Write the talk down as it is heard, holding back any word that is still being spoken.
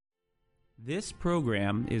This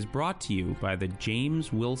program is brought to you by the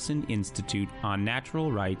James Wilson Institute on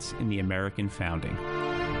Natural Rights in the American Founding.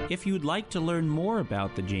 If you'd like to learn more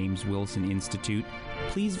about the James Wilson Institute,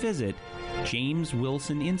 please visit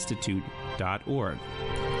jameswilsoninstitute.org.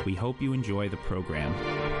 We hope you enjoy the program.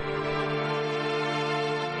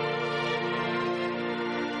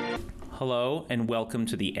 Hello, and welcome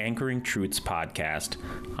to the Anchoring Truths podcast.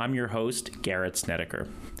 I'm your host, Garrett Snedeker.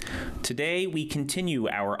 Today, we continue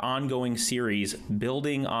our ongoing series,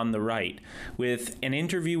 Building on the Right, with an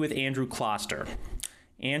interview with Andrew Kloster.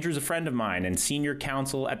 Andrew's a friend of mine and senior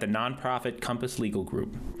counsel at the nonprofit Compass Legal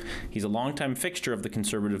Group. He's a longtime fixture of the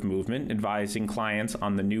conservative movement, advising clients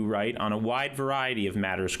on the new right on a wide variety of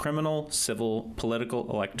matters: criminal, civil, political,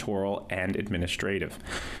 electoral, and administrative.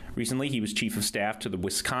 Recently, he was chief of staff to the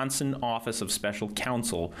Wisconsin Office of Special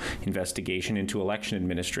Counsel investigation into election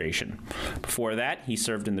administration. Before that, he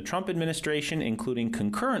served in the Trump administration, including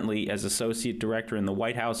concurrently as associate director in the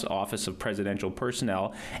White House Office of Presidential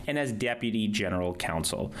Personnel and as deputy general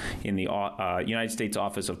counsel in the United States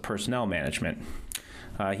Office of Personnel Management.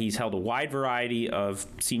 He's held a wide variety of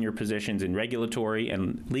senior positions in regulatory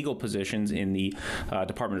and legal positions in the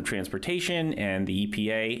Department of Transportation and the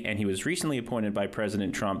EPA, and he was recently appointed by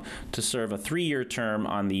President Trump to serve a 3-year term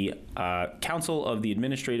on the Council of the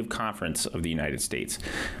Administrative Conference of the United States.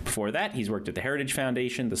 Before that, he's worked at the Heritage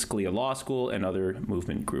Foundation, the Scalia Law School, and other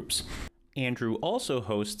movement groups. Andrew also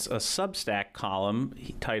hosts a Substack column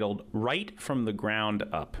titled Right from the Ground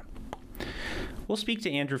Up. We'll speak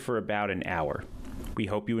to Andrew for about an hour. We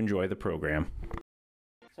hope you enjoy the program.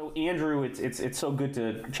 So, Andrew, it's so good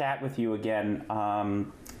to chat with you again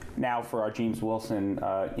now for our James Wilson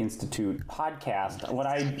Institute podcast. What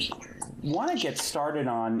I want to get started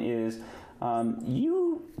on is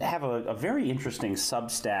you have a very interesting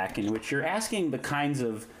Substack in which you're asking the kinds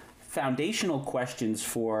of foundational questions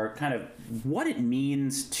for kind of what it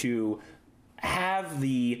means to have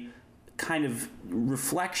the kind of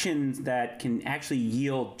reflections that can actually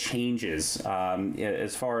yield changes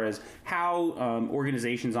as far as how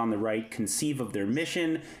organizations on the right conceive of their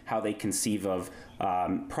mission, how they conceive of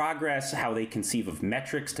progress, how they conceive of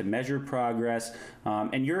metrics to measure progress.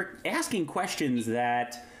 And you're asking questions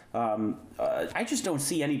that I just don't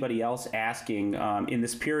see anybody else asking in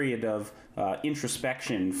this period of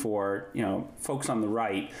introspection for folks on the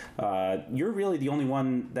right. You're really the only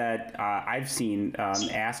one that I've seen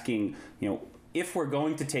asking, if we're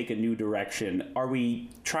going to take a new direction, are we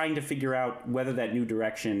trying to figure out whether that new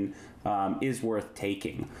direction is worth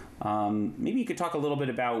taking? Maybe you could talk a little bit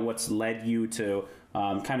about what's led you to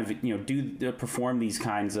perform these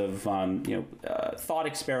kinds of thought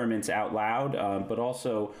experiments out loud, but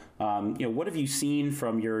also what have you seen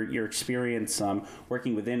from your experience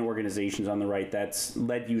working within organizations on the right that's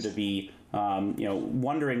led you to be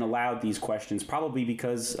wondering aloud these questions, probably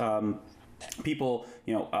because people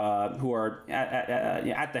who are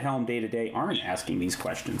at the helm day to day aren't asking these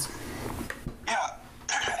questions. Yeah.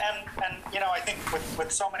 And I think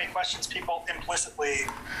with so many questions, people implicitly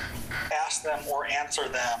ask them or answer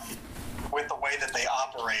them with the way that they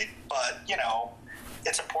operate. But,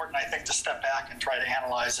 it's important, I think, to step back and try to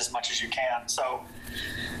analyze as much as you can. So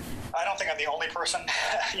I don't think I'm the only person,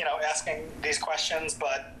 asking these questions,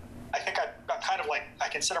 but I think I'm kind of like, I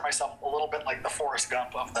consider myself a little bit like the Forrest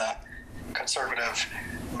Gump of the conservative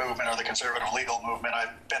movement or the conservative legal movement.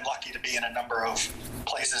 I've been lucky to be in a number of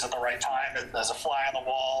places at the right time as a fly on the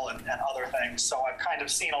wall and other things. So I've kind of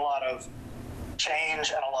seen a lot of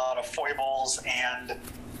change and a lot of foibles, and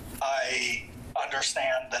I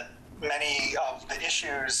understand that many of the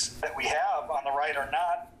issues that we have on the right are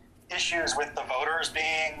not issues with the voters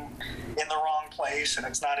being in the wrong place, and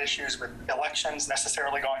it's not issues with elections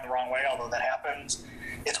necessarily going the wrong way, although that happens.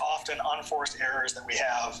 It's often unforced errors that we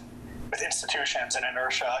have with institutions and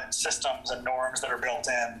inertia and systems and norms that are built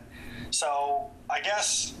in. So I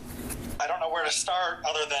guess I don't know where to start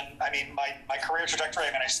other than, my career trajectory.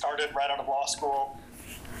 I started right out of law school,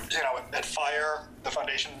 at FIRE, the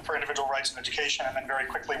Foundation for Individual Rights and Education, and then very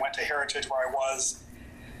quickly went to Heritage, where I was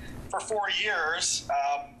for 4 years.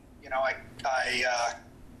 I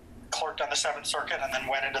clerked on the Seventh Circuit and then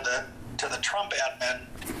went into the Trump admin.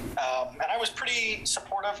 And I was pretty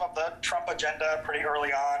supportive of the Trump agenda pretty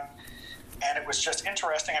early on. And it was just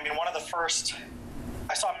interesting. One of the first,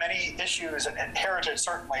 I saw many issues at Heritage,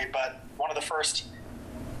 certainly, but one of the first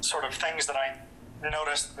sort of things that I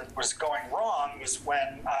noticed that was going wrong was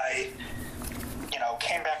when I,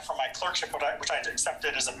 came back from my clerkship, which I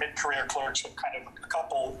accepted as a mid-career clerkship kind of a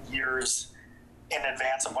couple years in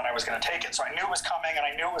advance of when I was going to take it. So I knew it was coming, and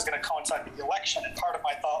I knew it was going to coincide with the election. And part of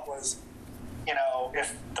my thought was,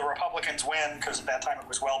 if the Republicans win, because at that time it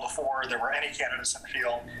was well before there were any candidates in the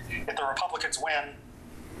field, if the Republicans win,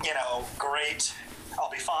 great, I'll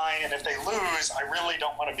be fine. And if they lose, I really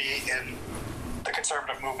don't want to be in the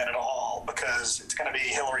conservative movement at all, because it's going to be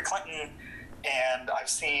Hillary Clinton. And I've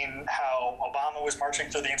seen how Obama was marching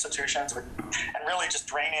through the institutions and really just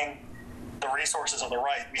draining the resources of the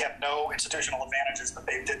right. We have no institutional advantages, but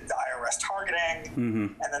they did the IRS targeting,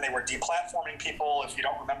 and then they were deplatforming people. If you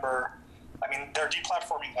don't remember, they're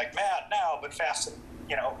deplatforming like mad now, but fast and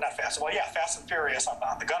furious on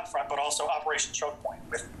the gun front, but also Operation Choke Point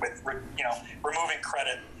with removing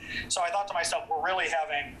credit. So I thought to myself,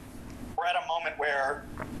 we're at a moment where,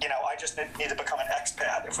 I just need to become an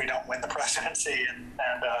expat if we don't win the presidency,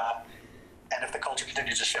 and if the culture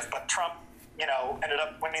continues to shift. But Trump, ended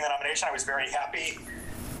up winning the nomination. I was very happy.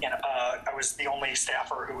 I was the only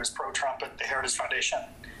staffer who was pro-Trump at the Heritage Foundation.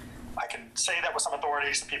 I can say that with some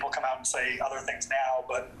authority. Some people come out and say other things now,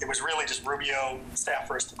 but it was really just Rubio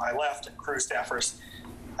staffers to my left and Cruz staffers,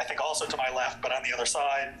 I think also to my left, but on the other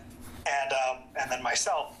side, and then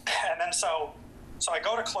myself. And then so I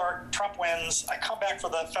go to clerk, Trump wins, I come back for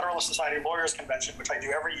the Federalist Society of Lawyers Convention, which I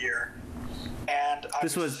do every year. And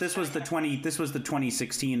this was the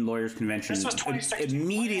 2016 Lawyers Convention. This was 2016.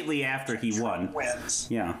 Immediately after he won. Wins.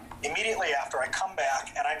 Yeah. Immediately after, I come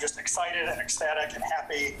back and I'm just excited and ecstatic and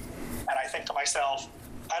happy, and I think to myself,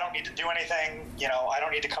 I don't need to do anything. I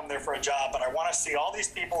don't need to come there for a job, but I want to see all these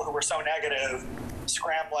people who were so negative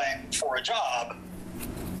scrambling for a job.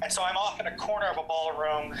 And so I'm off in a corner of a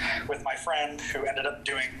ballroom with my friend who ended up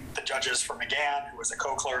doing the judges for McGahn, who was a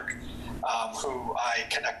co-clerk, who I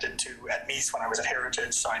connected to at Meese when I was at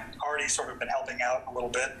Heritage. So I'd already sort of been helping out a little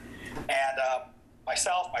bit. And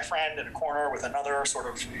myself, my friend, in a corner with another sort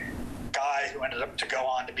of guy who ended up to go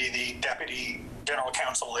on to be the deputy general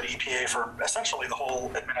counsel at EPA for essentially the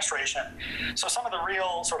whole administration. So some of the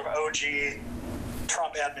real sort of OG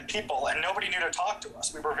Trump admin people, and nobody knew to talk to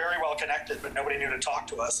us. We were very well connected, but nobody knew to talk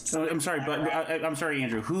to us. So I'm sorry,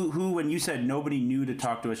 Andrew. Who, when you said nobody knew to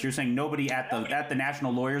talk to us, you're saying nobody at the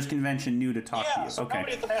National Lawyers Convention knew to talk to you? So okay.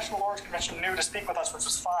 Nobody at the National Lawyers Convention knew to speak with us, which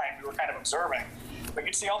was fine. We were kind of observing, but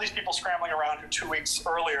you'd see all these people scrambling around who 2 weeks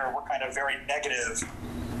earlier were kind of very negative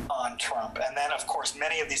on Trump, and then of course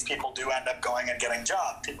many of these people do end up going and getting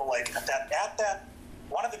jobs. People like at that.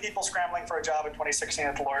 One of the people scrambling for a job in 2016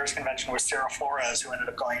 at the Lawyers Convention was Sarah Flores, who ended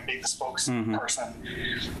up going and being the spokesperson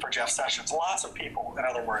for Jeff Sessions. Lots of people, in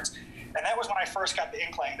other words. And that was when I first got the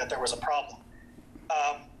inkling that there was a problem.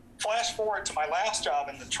 Flash forward to my last job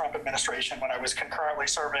in the Trump administration, when I was concurrently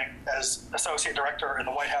serving as Associate Director in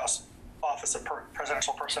the White House Office of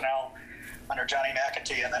Presidential Personnel under Johnny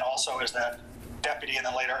McEntee, and then also as that Deputy and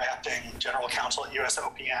then later Acting General Counsel at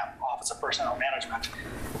USOPM, Office of Personnel Management.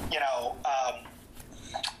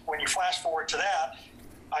 When you flash forward to that,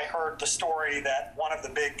 I heard the story that one of the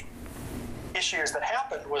big issues that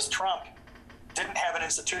happened was Trump didn't have an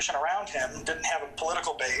institution around him, didn't have a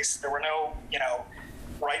political base. There were no,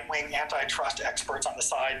 right-wing antitrust experts on the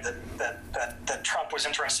side that Trump was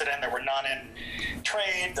interested in. There were none in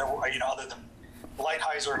trade. There were, other than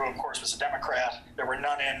Lighthizer, who of course was a Democrat. There were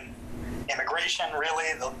none in immigration,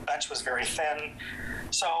 really. The bench was very thin.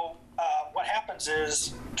 So what happens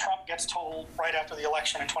is Trump gets told right after the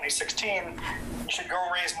election in 2016, you should go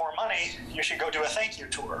raise more money, you should go do a thank you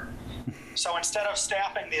tour. So instead of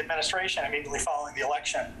staffing the administration immediately following the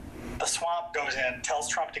election, the swamp goes in, tells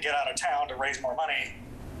Trump to get out of town to raise more money,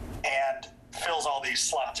 and fills all these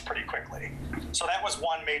slots pretty quickly. So that was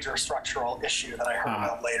one major structural issue that I heard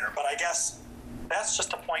about later. But I guess that's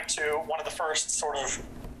just to point to one of the first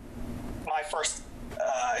my first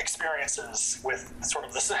experiences with sort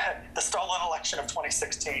of the stolen election of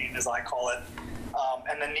 2016, as I call it,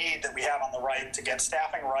 and the need that we have on the right to get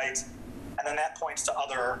staffing right, and then that points to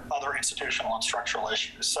other institutional and structural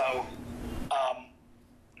issues. So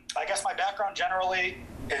I guess my background generally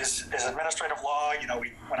is administrative law.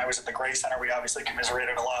 When I was at the Gray Center, we obviously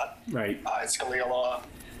commiserated a lot. Right. At Scalia Law.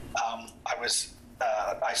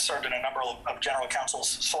 I served in a number of general counsel's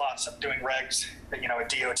slots doing regs, at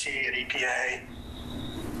DOT, at EPA.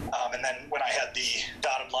 And then when I had the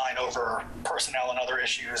dotted line over personnel and other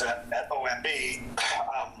issues at OMB,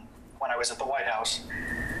 when I was at the White House.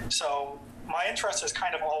 So my interest has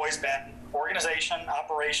kind of always been organization,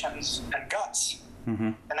 operations, and guts.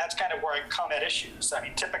 Mm-hmm. And that's kind of where I come at issues. I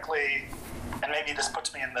mean, typically, and maybe this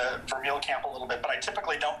puts me in the Vermeil camp a little bit, but I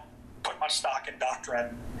typically don't put much stock in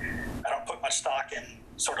doctrine. I don't put much stock in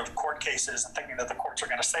sort of court cases and thinking that the courts are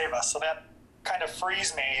going to save us. So that kind of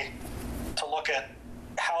frees me to look at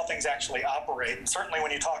how things actually operate. And certainly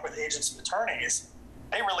when you talk with agents and attorneys,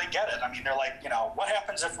 they really get it. I mean, they're like, what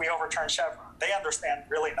happens if we overturn Chevron? they understand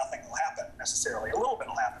really nothing will happen necessarily. A little bit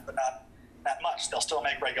will happen, but not much. They'll still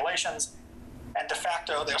make regulations, and de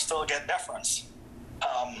facto, they'll still get deference.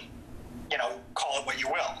 Call it what you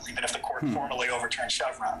will, even if the court formally overturns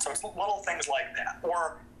Chevron. So it's little things like that.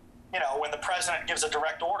 Or, when the president gives a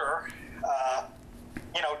direct order,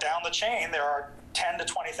 down the chain, there are 10 to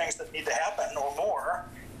 20 things that need to happen or more.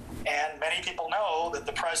 And many people know that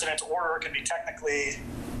the president's order can be technically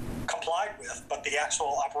complied with, but the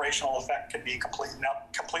actual operational effect can be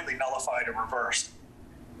completely nullified or reversed.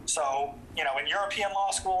 So, in European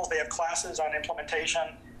law schools, they have classes on implementation.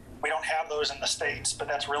 We don't have those in the States, but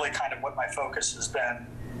that's really kind of what my focus has been,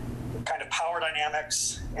 kind of power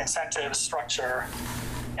dynamics, incentives, structure,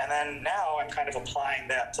 and then now I'm kind of applying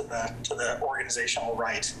that to the organizational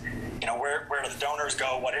right. Where do the donors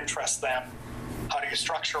go? What interests them? How do you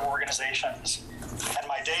structure organizations? And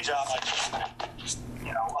my day job,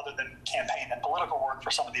 other than campaign and political work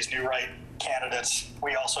for some of these new right candidates,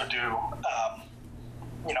 we also do,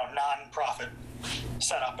 nonprofit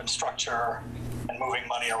setup and structure and moving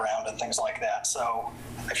money around and things like that. So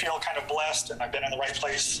I feel kind of blessed, and I've been in the right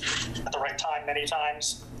place at the right time many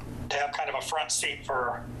times to have kind of a front seat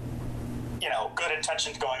for, good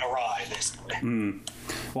intentions going awry, basically.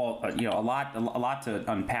 Well, a lot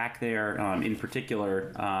to unpack there. In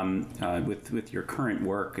particular, with your current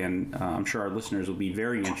work, and I'm sure our listeners will be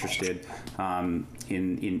very interested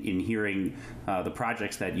in hearing the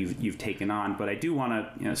projects that you've taken on. But I do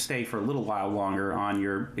want to stay for a little while longer on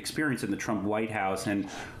your experience in the Trump White House, and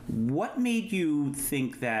what made you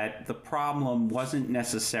think that the problem wasn't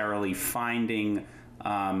necessarily finding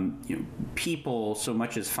people so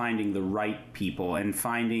much as finding the right people, and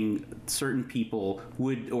finding certain people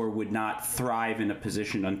would or would not thrive in a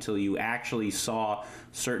position until you actually saw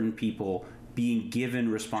certain people being given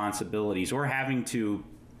responsibilities or having to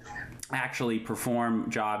actually perform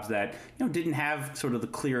jobs that didn't have sort of the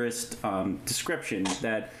clearest description,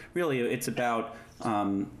 that really it's about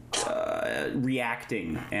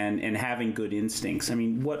reacting and having good instincts. I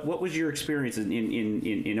mean, what was your experience in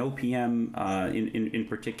OPM in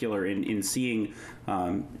particular in seeing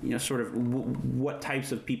sort of what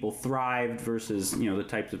types of people thrived versus the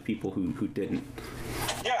types of people who didn't?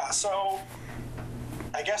 Yeah, so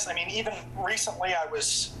I guess, even recently I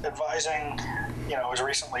was advising, as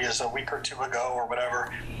recently as a week or two ago or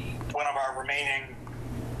whatever, one of our remaining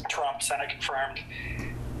Trump Senate confirmed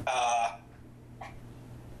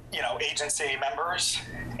agency members,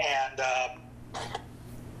 and I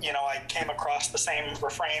came across the same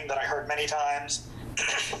refrain that I heard many times,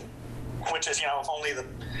 which is, if only the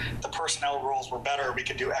personnel rules were better, we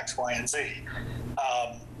could do X, Y, and Z.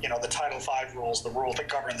 The Title V rules, the rules that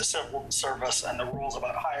govern the civil service, and the rules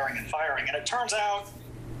about hiring and firing. And it turns out,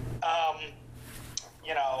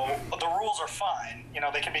 the rules are fine.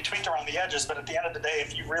 They can be tweaked around the edges, but at the end of the day,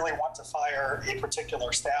 if you really want to fire a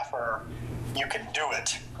particular staffer, you can do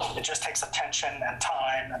it. It just takes attention and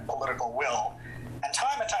time and political will. And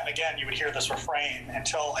time again, you would hear this refrain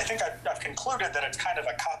until I think I've concluded that it's kind of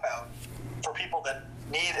a cop-out for people that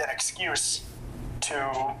need an excuse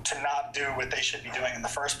to not do what they should be doing in the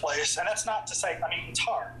first place. And that's not to say, it's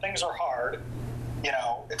hard. Things are hard.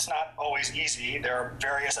 It's not always easy. There are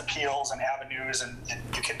various appeals and avenues, and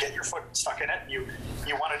you can get your foot stuck in it. You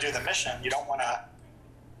want to do the mission. You don't want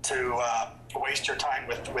to waste your time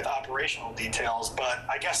with operational details. But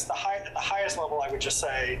I guess at the highest level, I would just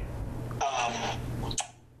say, I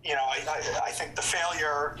think the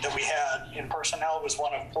failure that we had in personnel was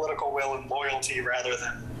one of political will and loyalty rather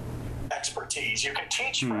than expertise. You can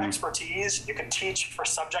teach for expertise, you can teach for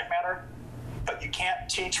subject matter, but you can't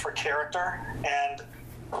teach for character. And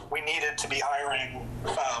we needed to be hiring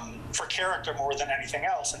for character more than anything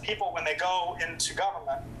else. And people, when they go into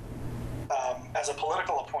government as a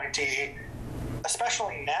political appointee,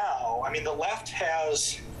 especially now, the left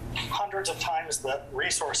has hundreds of times the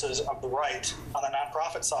resources of the right on the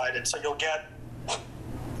nonprofit side, and so you'll get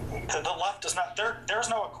the left does not. There's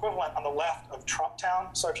no equivalent on the left of Trump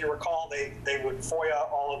Town. So if you recall, they would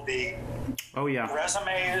FOIA all of the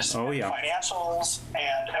resumes, financials,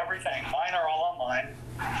 and everything. Mine are all online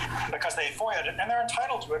because they FOIA'd it, and they're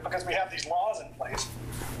entitled to it because we have these laws in place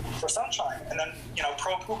for sunshine. And then,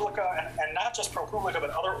 ProPublica, and not just ProPublica, but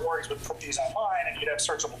other orgs would put these online, and you'd have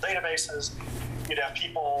searchable databases. You'd have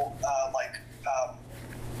people like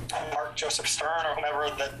Mark Joseph Stern or whomever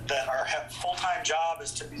that are full-time job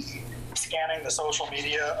is to be scanning the social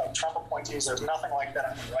media of Trump appointees. There's nothing like that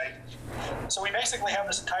on the right. So we basically have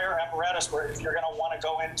this entire apparatus where if you're going to want to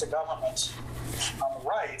go into government on the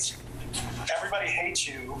right, everybody hates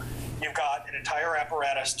you. You've got an entire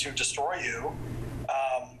apparatus to destroy you.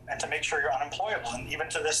 and to make sure you're unemployable. And even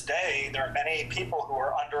to this day, there are many people who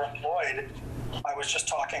are underemployed. I was just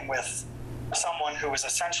talking with someone who was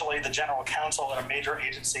essentially the general counsel at a major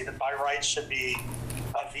agency that by rights should be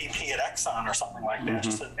a VP at Exxon or something like that.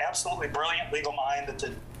 Just an absolutely brilliant legal mind that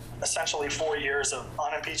did essentially 4 years of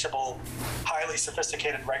unimpeachable, highly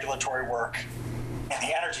sophisticated regulatory work in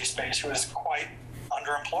the energy space, who is quite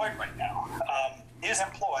underemployed right now. Is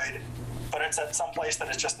employed, but it's at some place that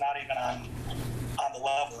is just not even on the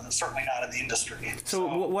level, and it's certainly not in the industry.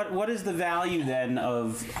 So what is the value then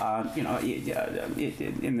of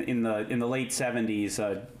in the late 70s?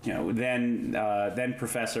 Then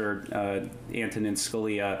Professor Antonin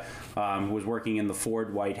Scalia was working in the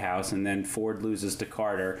Ford White House, and then Ford loses to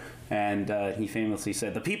Carter, and he famously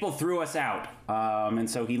said, "The people threw us out," and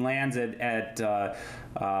so he lands at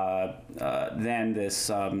then this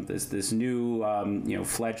new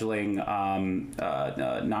fledgling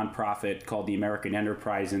nonprofit called the American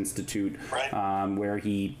Enterprise Institute, right. Where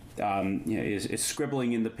he is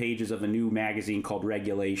scribbling in the pages of a new magazine called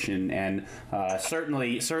Regulation, and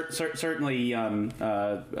certainly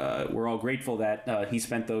we're all grateful that he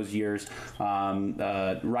spent those years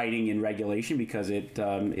writing in Regulation, because it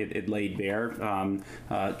laid bare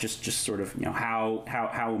just sort of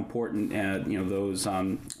how important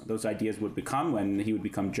those ideas would become when he would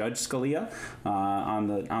become Judge Scalia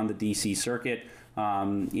on the D.C. Circuit.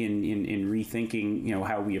 In rethinking,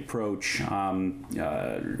 how we approach,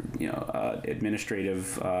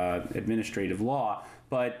 administrative law,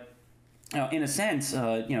 but in a sense,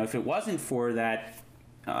 if it wasn't for that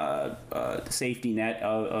safety net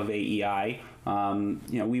of AEI,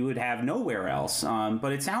 we would have nowhere else.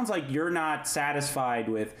 But it sounds like you're not satisfied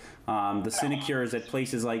with the sinecures at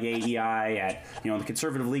places like AEI, at the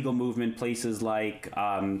conservative legal movement, places like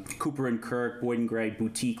Cooper and Kirk, Boyd and Gray,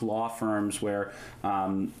 boutique law firms, where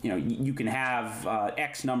you can have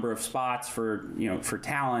X number of spots for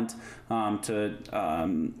talent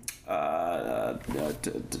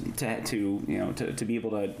to be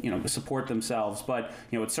able to support themselves, but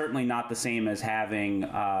it's certainly not the same as having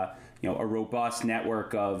a robust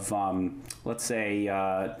network of, let's say,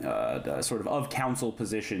 sort of counsel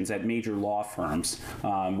positions at major law firms,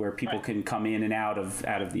 where people can come in and out of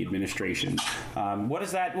the administration. What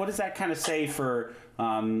does that kind of say for,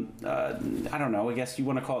 I don't know, I guess you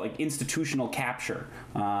want to call it like institutional capture,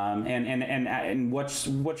 and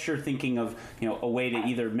what's your thinking of a way to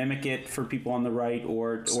either mimic it for people on the right,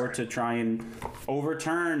 or to try and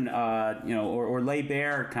overturn or lay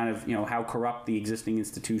bare kind of how corrupt the existing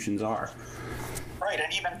institutions are. Right,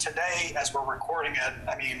 and even today, as we're recording it,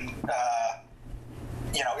 I mean,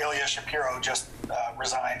 Ilya Shapiro just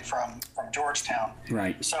resigned from Georgetown.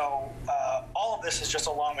 Right. So all of this is just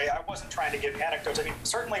a long way. I wasn't trying to give anecdotes. I mean,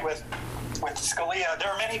 certainly with Scalia, there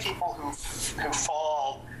are many people who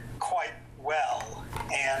fall quite well,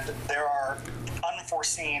 and there are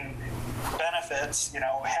unforeseen benefits,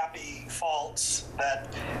 happy faults that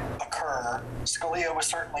occur. Scalia was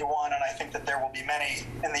certainly one, and I think that there will be many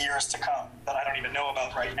in the years to come that I don't even know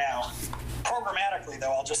about right now. Programmatically,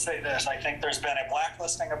 though, I'll just say this. I think there's been a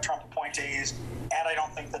blacklisting of Trump appointees, and I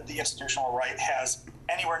don't think that the institutional right has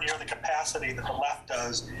anywhere near the capacity that the left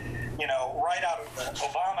does. Right out of the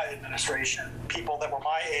Obama administration, people that were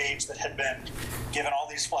my age that had been given all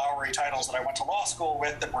these flowery titles that I went to law school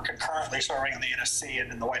with, that were concurrently serving in the NSC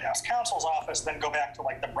and in the White House counsel's office, then go back to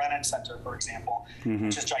like the Brennan Center, for example,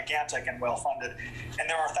 which is gigantic and well-funded. And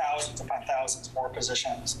there are thousands upon thousands more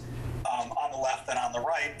positions on the left than on the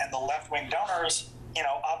right. And the left-wing donors,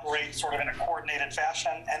 operate sort of in a coordinated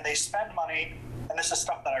fashion, and they spend money, and this is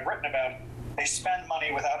stuff that I've written about, they spend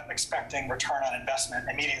money without expecting return on investment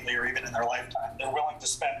immediately or even in their lifetime. They're willing to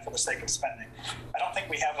spend for the sake of spending. I don't think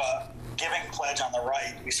we have a giving pledge on the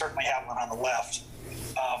right. We certainly have one on the left.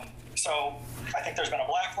 So I think there's been a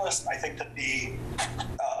blacklist. I think that the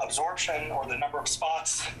absorption or the number of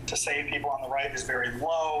spots to save people on the right is very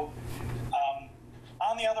low.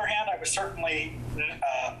 On the other hand, I was certainly,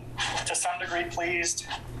 to some degree, pleased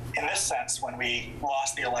in this sense when we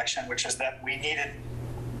lost the election, which is that we needed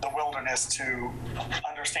the wilderness to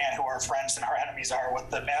understand who our friends and our enemies are, what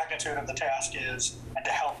the magnitude of the task is, and to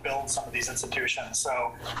help build some of these institutions.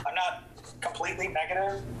 So I'm not completely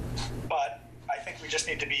negative, but I think we just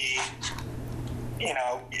need to be,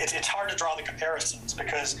 it's hard to draw the comparisons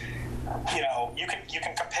because, you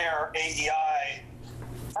can compare AEI.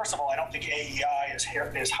 First of all, I don't think AEI is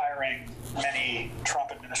hiring many Trump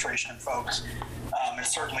administration folks.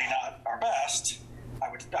 It's certainly not our best, I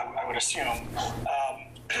would assume.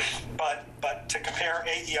 But to compare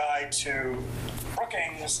AEI to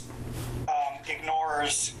Brookings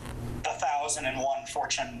ignores the 1,001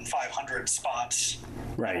 Fortune 500 spots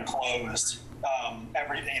Right. closed. And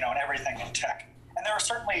everything in tech. And there are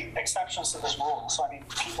certainly exceptions to this rule. So I mean,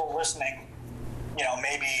 people listening,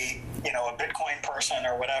 maybe a Bitcoin person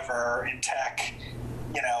or whatever in tech,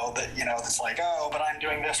 that's like, oh, but I'm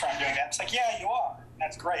doing this or I'm doing that. It's like, yeah, you are.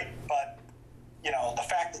 That's great, but the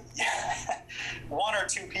fact that one or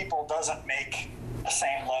two people doesn't make the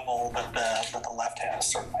same level that the left has,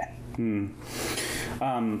 certainly.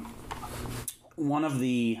 One of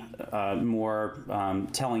the more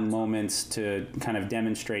telling moments to kind of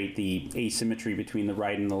demonstrate the asymmetry between the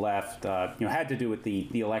right and the left, had to do with the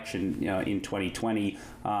election in 2020,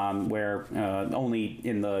 where only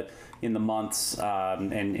in the months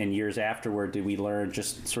and years afterward did we learn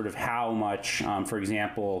just sort of how much, for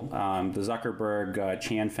example, the Zuckerberg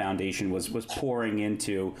Chan Foundation was pouring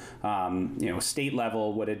into, state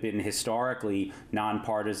level, what had been historically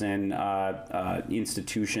nonpartisan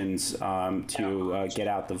institutions to get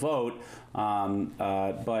out the vote,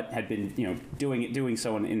 but had been, doing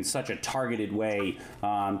so in such a targeted way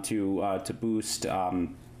to boost.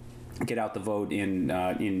 Get out the vote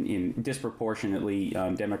in disproportionately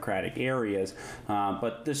Democratic areas,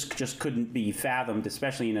 but this just couldn't be fathomed,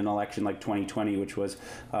 especially in an election like 2020, which was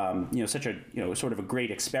such a sort of a great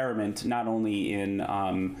experiment, not only in the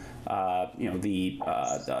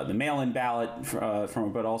mail-in ballot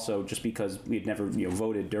but also just because we had never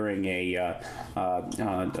voted during a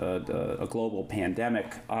global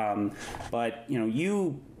pandemic. But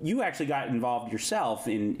you actually got involved yourself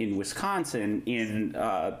in Wisconsin in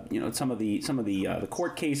some of the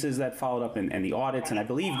court cases that followed up and the audits, and I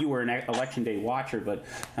believe you were an election day watcher. But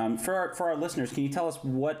for our listeners, can you tell us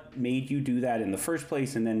what made you do that in the first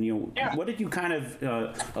place, and then what did you kind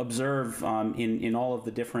of observe in all of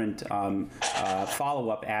the different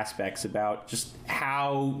follow-up aspects about just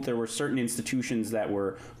how there were certain institutions that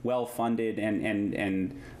were well funded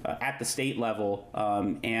and at the state level,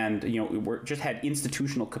 and just had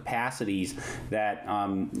institutional capacities that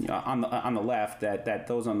on the left that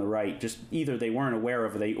those on the right just either they weren't aware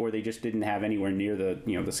of or they just didn't have anywhere near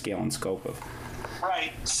the scale and scope of.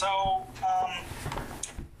 Right. So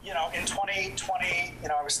in 2020,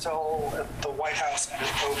 I was still at the White House and at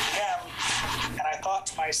OPM, and I thought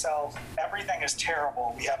to myself, everything is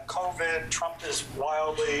terrible. We have COVID. Trump is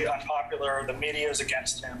wildly unpopular. The media is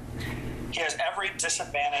against him. He has every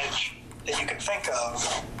disadvantage that you can think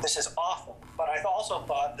of. This is awful. But I also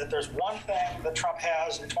thought that there's one thing that Trump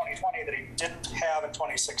has in 2020 that he didn't have in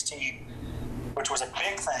 2016, which was a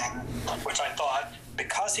big thing, which I thought,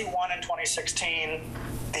 because he won in 2016,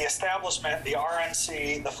 the establishment, the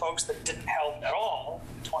RNC, the folks that didn't help at all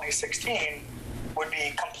in 2016 would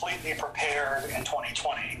be completely prepared in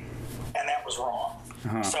 2020. And that was wrong.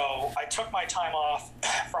 Uh-huh. So I took my time off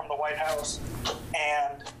from the White House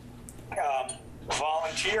and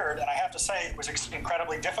volunteered, and I have to say it was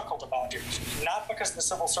incredibly difficult to volunteer. Not because the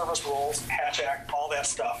civil service rules, Hatch Act, all that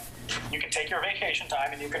stuff. You can take your vacation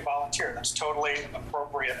time and you can volunteer. That's totally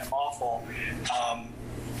appropriate and lawful.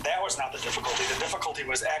 That was not the difficulty. The difficulty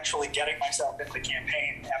was actually getting myself into the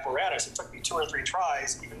campaign apparatus. It took me 2 or 3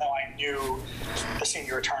 tries, even though I knew the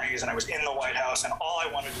senior attorneys and I was in the White House, and all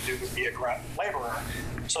I wanted to do was be a grunt laborer.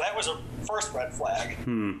 So that was a first red flag.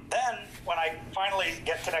 Then, when I finally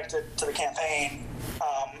get connected to the campaign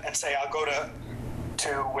and say, I'll go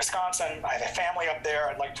to Wisconsin, I have a family up there,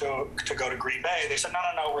 I'd like to go to Green Bay, they said,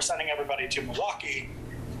 no, we're sending everybody to Milwaukee.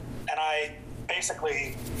 And I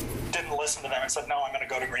basically didn't listen to them and said, no, I'm going to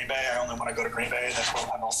go to Green Bay. I only want to go to Green Bay. That's where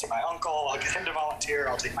I'll see my uncle. I'll get him to volunteer.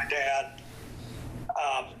 I'll take my dad.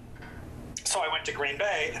 So I went to Green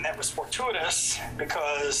Bay, and that was fortuitous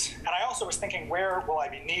because, and I also was thinking, where will I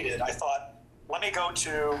be needed? I thought, let me go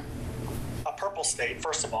to a purple state,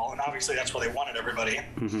 first of all, and obviously that's where they wanted everybody,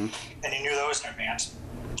 and you knew those in advance.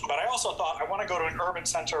 But I also thought, I want to go to an urban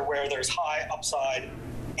center where there's high upside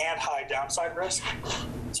and high downside risk.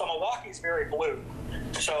 So Milwaukee's very blue.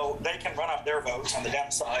 So they can run up their votes on the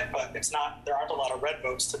downside, but there aren't a lot of red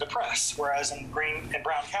votes to depress. Whereas in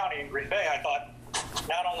Brown County, in Green Bay, I thought,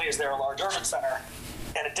 not only is there a large urban center,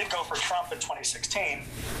 and it did go for Trump in 2016,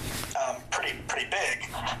 pretty big,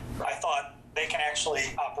 I thought they can actually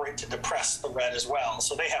operate to depress the red as well.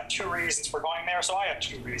 So they have 2 reasons for going there, so I have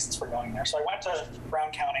 2 reasons for going there. So I went to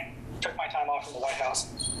Brown County, took my time off from the White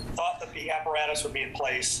House, thought that the apparatus would be in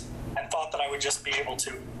place, and thought that I would just be able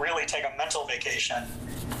to really take a mental vacation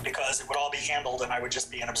because it would all be handled and I would just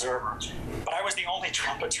be an observer. But I was the only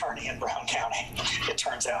Trump attorney in Brown County, it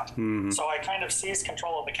turns out. So I kind of seized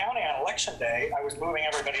control of the county on election day. I was moving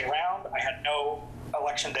everybody around. I had no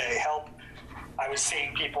election day help. I was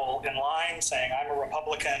seeing people in line saying, I'm a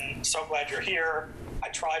Republican, so glad you're here. I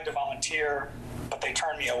tried to volunteer, but they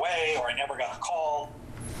turned me away, or I never got a call.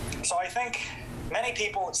 So I think many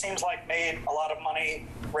people, it seems like, made a lot of money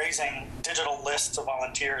raising digital lists of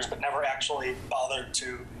volunteers, but never actually bothered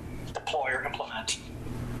to deploy or implement.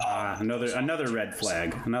 Another red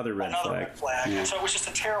flag. Another red flag. Yeah. So it was just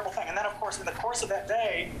a terrible thing. And then, of course, in the course of that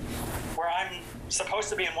day, where I'm supposed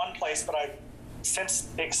to be in one place, but I've since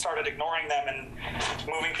started ignoring them and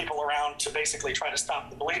moving people around to basically try to stop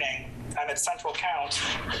the bleeding, I'm at Central Count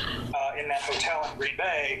in that hotel in Green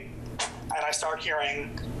Bay, and I start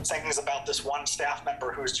hearing things about this one staff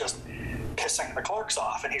member who's just pissing the clerks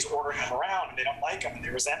off, and he's ordering them around, and they don't like him, and they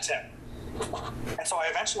resent him. And so I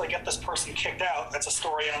eventually get this person kicked out. That's a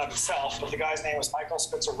story in and of itself, but the guy's name was Michael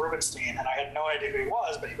Spitzer Rubenstein, and I had no idea who he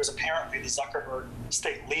was, but he was apparently the Zuckerberg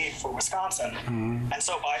state lead for Wisconsin. And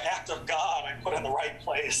so by act of God, I put in the right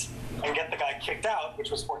place and get the guy kicked out,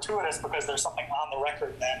 which was fortuitous because there's something on the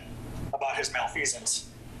record then about his malfeasance,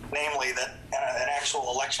 namely that an actual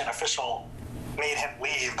election official made him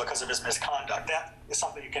leave because of his misconduct. That is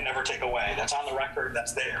something you can never take away. That's on the record,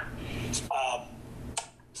 that's there.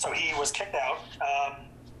 So he was kicked out.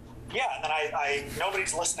 And then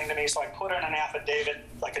nobody's listening to me, so I put in an affidavit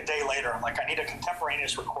like a day later. I'm like, I need a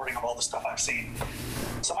contemporaneous recording of all the stuff I've seen.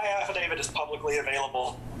 So my affidavit is publicly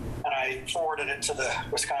available, and I forwarded it to the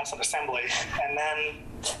Wisconsin Assembly. And then,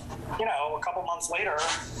 a couple months later,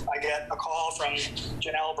 I get a call from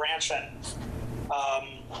Janelle Branchen,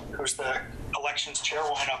 who's the elections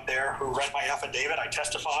chairwoman up there, who read my affidavit. I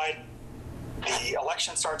testified. The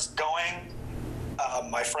election starts going.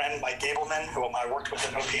 My friend Mike Gableman, whom I worked with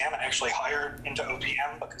in OPM and actually hired into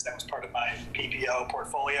OPM because that was part of my PPO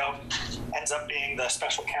portfolio, ends up being the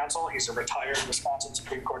special counsel. He's a retired Wisconsin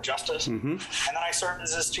Supreme Court justice. And then I served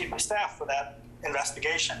as his chief of staff for that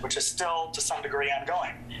investigation, which is still to some degree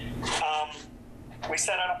ongoing. We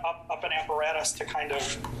set up an apparatus to kind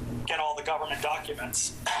of get all the government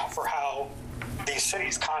documents for how these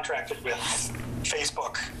cities contracted with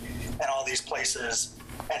Facebook and all these places.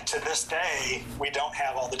 And to this day, we don't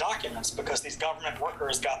have all the documents because these government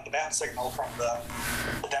workers got the bat signal from the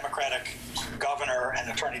Democratic governor and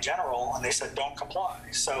attorney general, and they said, don't comply.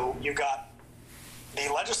 So you got the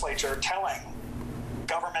legislature telling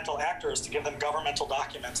governmental actors to give them governmental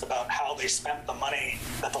documents about how they spent the money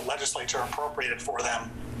that the legislature appropriated for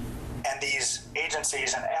them. And these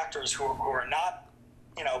agencies and actors who are not,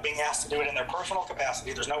 being asked to do it in their personal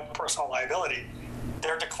capacity, there's no personal liability,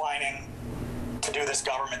 they're declining to do this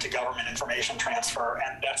government-to-government information transfer,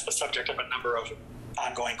 and that's the subject of a number of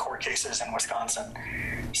ongoing court cases in Wisconsin.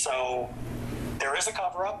 So there is a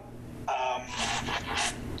cover-up.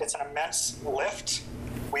 It's an immense lift.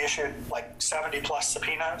 We issued like 70-plus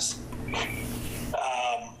subpoenas.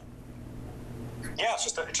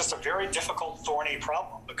 It's just a very difficult, thorny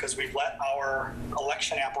problem because we've let our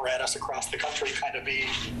election apparatus across the country kind of be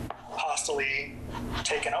hostily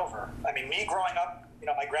taken over. I mean, me growing up,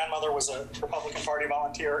 my grandmother was a Republican Party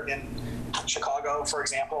volunteer in Chicago, for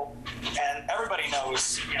example, and everybody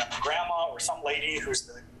knows, grandma or some lady who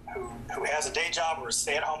has a day job or a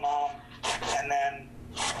stay-at-home mom, and then,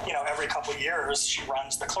 every couple of years she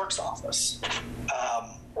runs the clerk's office,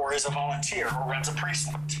 or is a volunteer, or runs a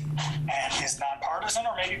precinct, and is nonpartisan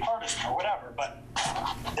or maybe partisan or whatever, but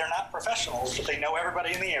they're not professionals, but they know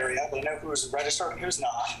everybody in the area, they know who's registered and who's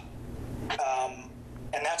not.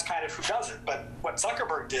 And that's kind of who does it. But what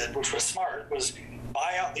Zuckerberg did, which was smart, was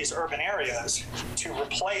buy out these urban areas to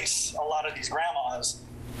replace a lot of these grandmas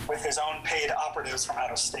with his own paid operatives from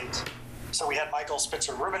out of state. So we had Michael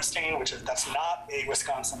Spitzer Rubenstein, that's not a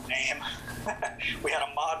Wisconsin name. We had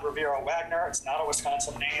Ahmad Rivera Wagner, it's not a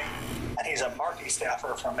Wisconsin name, and he's a Markey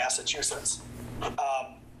staffer from Massachusetts.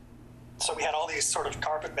 So we had all these sort of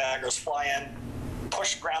carpetbaggers fly in,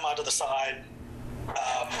 push grandma to the side.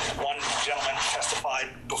 One gentleman testified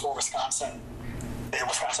before the Wisconsin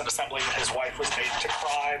Assembly that his wife was made to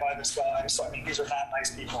cry by this guy. So, these are not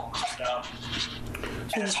nice people.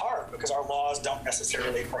 And it's hard because our laws don't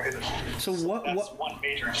necessarily prohibit it. So that's one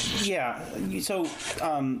major issue. Yeah. So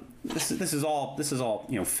this is all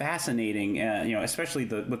fascinating. Especially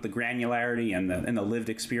with the granularity and the lived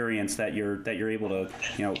experience that you're able to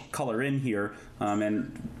color in here.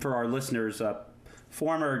 And for our listeners,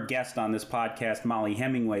 former guest on this podcast, Molly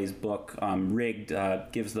Hemingway's book, Rigged,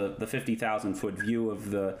 gives the 50,000-foot view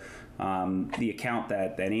of the account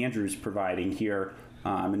that Andrew's providing here.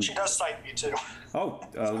 And she does cite me, too. Oh,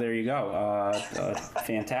 there you go.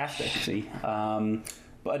 Fantastic. See.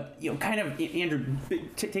 But, kind of, Andrew,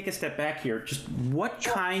 take a step back here. Just what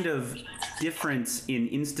kind of difference in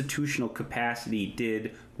institutional capacity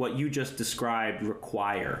did what you just described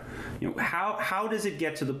require? How does it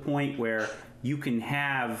get to the point where you can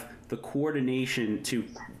have the coordination to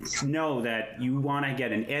know that you want to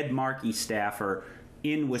get an Ed Markey staffer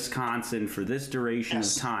in Wisconsin for this duration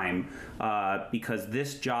of time because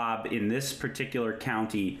this job in this particular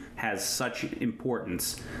county has such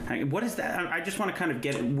importance? What is that? I just want to kind of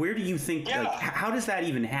get it. Where do you think, how does that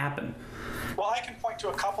even happen? Well, I can point to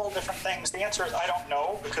a couple of different things. The answer is I don't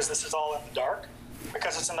know, because this is all in the dark,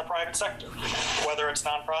 because it's in the private sector, whether it's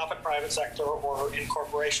nonprofit, private sector, or in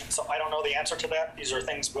corporations. So I don't know the answer to that. These are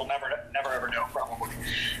things we'll never ever know, probably.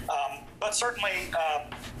 But certainly,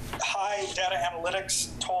 high data analytics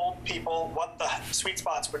told people what the sweet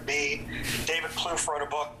spots would be. David Plouffe wrote a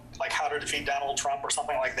book like How to Defeat Donald Trump or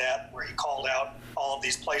something like that, where he called out all of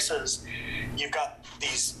these places. You've got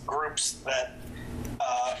these groups that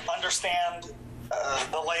understand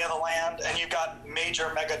the lay of the land, and you've got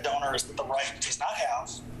major mega donors that the right does not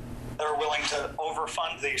have that are willing to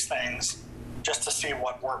overfund these things just to see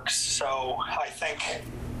what works. So I think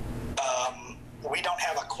we don't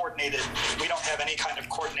have any kind of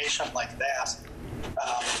coordination like that.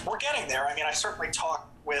 We're getting there. I mean, I certainly talk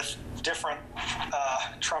with different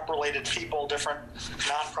Trump-related people, different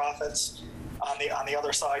nonprofits on the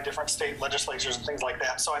other side, different state legislatures and things like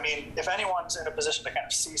that. So, I mean, if anyone's in a position to kind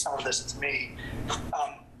of see some of this, it's me.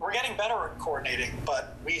 We're getting better at coordinating,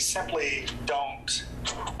 but we simply don't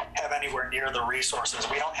have anywhere near the resources.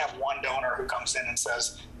 We don't have one donor who comes in and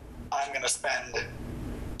says, I'm going to spend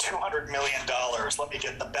 $200 million. Let me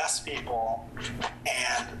get the best people,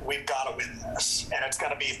 and we've got to win this. And it's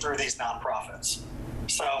going to be through these nonprofits.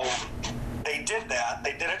 So they did that.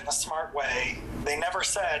 They did it in a smart way. They never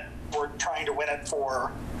said, we're trying to win it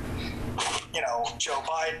for, Joe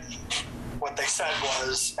Biden. What they said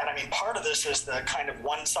was, and I mean, part of this is the kind of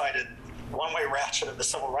one-way ratchet of the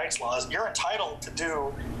civil rights laws. You're entitled to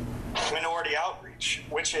do minority outreach,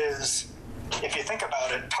 which is, if you think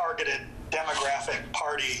about it, targeted demographic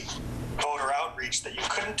party voter outreach that you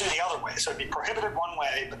couldn't do the other way. So it'd be prohibited one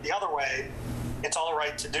way, but the other way, it's all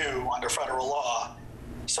right to do under federal law.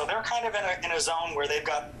 So they're kind of in a zone where they've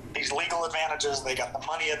got these legal advantages, they got the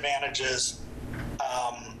money advantages.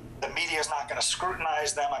 The media is not going to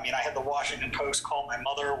scrutinize them. I mean, I had the Washington Post call my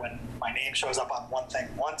mother when my name shows up on one thing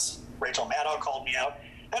once. Rachel Maddow called me out.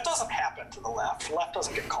 That doesn't happen to the left. The left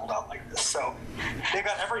doesn't get called out like this. So they've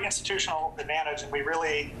got every institutional advantage, and we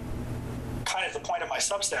really, kind of the point of my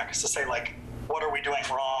Substack is to say, like, what are we doing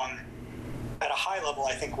wrong? At a high level,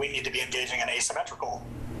 I think we need to be engaging in asymmetrical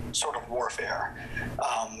sort of warfare,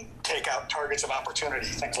 take out targets of opportunity,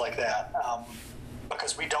 things like that,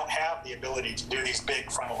 because we don't have the ability to do these big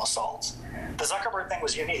frontal assaults. The Zuckerberg thing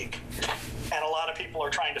was unique, and a lot of people are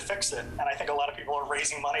trying to fix it, and I think a lot of people are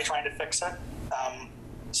raising money trying to fix it,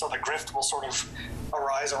 so the grift will sort of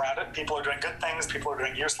arise around it. People are doing good things, people are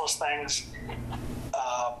doing useless things,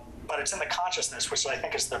 but it's in the consciousness, which I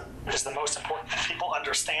think is the most important. People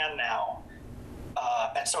understand now,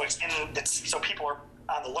 and so so people are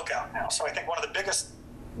on the lookout now. So I think one of the biggest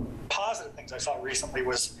positive things I saw recently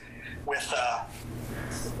was with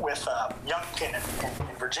Youngkin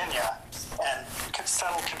in Virginia, and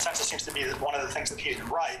settled consensus seems to be that one of the things that he did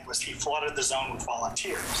right was he flooded the zone with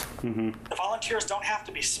volunteers. Mm-hmm. The volunteers don't have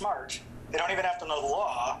to be smart. They don't even have to know the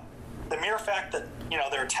law. The mere fact that,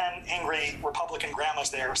 there are 10 angry Republican grandmas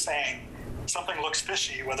there saying something looks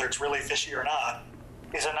fishy, whether it's really fishy or not,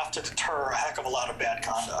 is enough to deter a heck of a lot of bad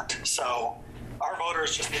conduct. So our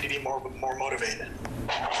voters just need to be more motivated.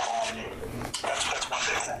 That's one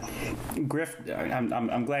big thing.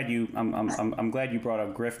 I'm glad you brought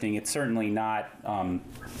up grifting. It's certainly not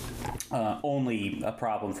only a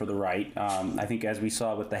problem for the right. I think, as we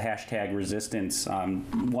saw with the hashtag resistance,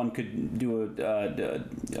 one could do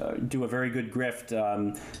a very good grift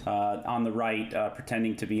on the right,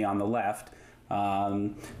 pretending to be on the left.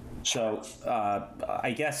 So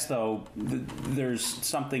I guess, though, there's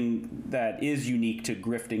something that is unique to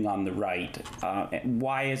grifting on the right.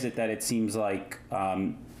 Why is it that it seems like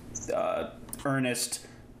earnest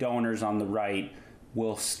donors on the right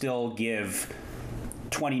will still give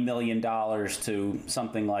 $20 million to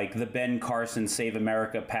something like the Ben Carson Save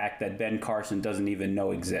America PAC that Ben Carson doesn't even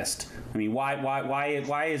know exist? I mean,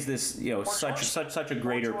 why is this such a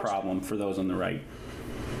greater problem for those on the right?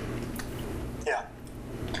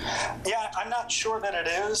 Yeah, I'm not sure that it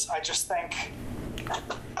is. I just think,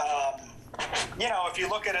 if you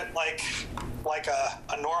look at it like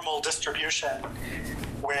a normal distribution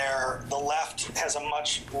where the left has a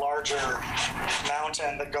much larger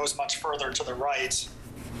mountain that goes much further to the right,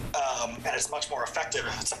 and it's much more effective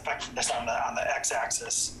if it's effectiveness on the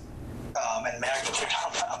x-axis and magnitude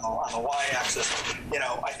on the y-axis.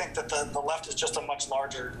 I think that the left is just a much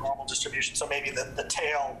larger normal distribution, so maybe the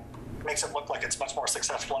tail makes it look like it's much more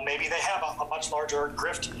successful, and maybe they have a much larger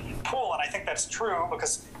grift pool, and I think that's true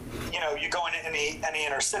because, you go into any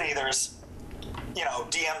inner city, there's,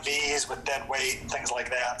 DMVs with dead weight and things like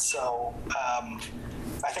that, so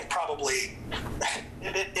I think probably,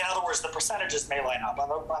 in other words, the percentages may line up. On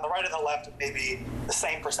the right and the left, it may be the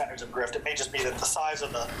same percentage of grift. It may just be that the size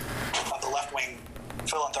of the left-wing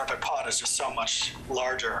philanthropic pot is just so much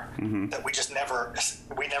larger that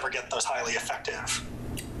we never get those highly effective,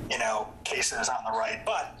 cases on the right.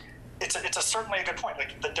 But it's certainly a good point.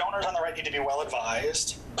 Like, the donors on the right need to be well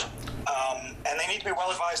advised, and they need to be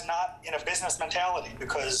well advised not in a business mentality,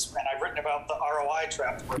 because, and I've written about the ROI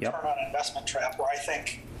trap, the return on investment trap, where I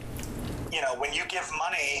think, when you give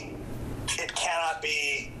money, it cannot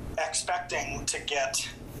be expecting to get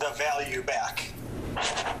the value back.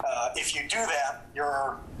 If you do that,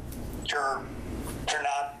 you're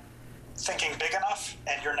not thinking big enough,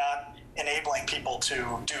 and you're not enabling people to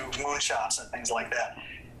do moonshots and things like that.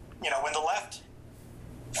 When the left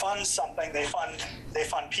funds something, they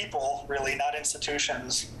fund people, really, not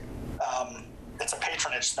institutions. It's a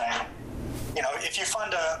patronage thing. If you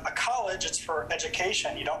fund a college, it's for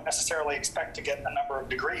education. You don't necessarily expect to get a number of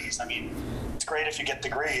degrees. I mean, it's great if you get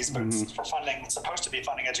degrees, but it's for funding. It's supposed to be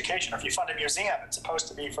funding education. Or if you fund a museum, it's supposed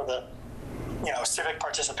to be for the, civic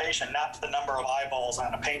participation, not the number of eyeballs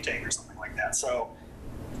on a painting or something like that. So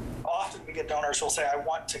often we get donors who'll say, I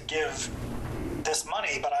want to give this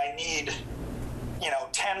money, but I need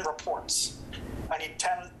 10 reports. I need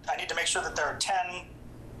to make sure that there are 10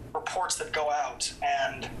 reports that go out,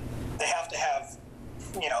 and they have to have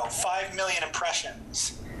 5 million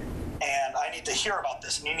impressions, and I need to hear about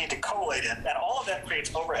this, and you need to collate it, and all of that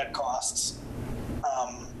creates overhead costs,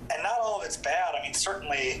 and not all of it's bad. I mean,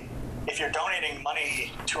 certainly if you're donating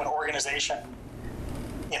money to an organization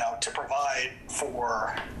to provide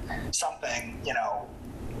for something,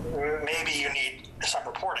 maybe you need some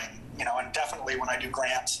reporting, and definitely when I do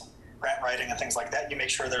grant writing and things like that, you make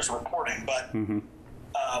sure there's reporting. But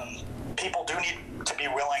people do need to be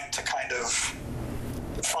willing to kind of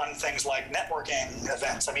fund things like networking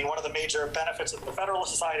events. I mean, one of the major benefits of the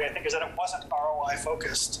Federalist Society, I think, is that it wasn't ROI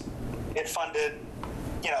focused. It funded,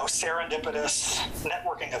 serendipitous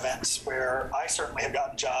networking events where I certainly have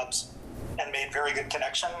gotten jobs and made very good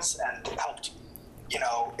connections and helped,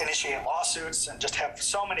 initiate lawsuits and just have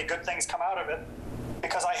so many good things come out of it,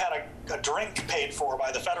 because I had a drink paid for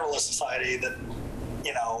by the Federalist Society that,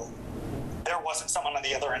 there wasn't someone on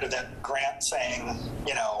the other end of that grant saying,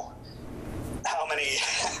 how many,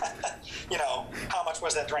 how much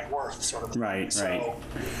was that drink worth, sort of thing. Right.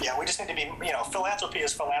 Yeah, we just need to be, philanthropy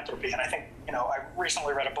is philanthropy. And I think, I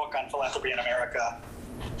recently read a book on philanthropy in America.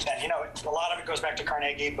 And, a lot of it goes back to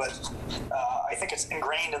Carnegie, but I think it's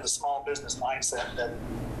ingrained in the small business mindset that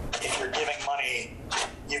if you're giving money,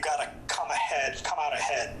 you've got to come out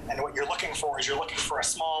ahead. And what you're looking for is a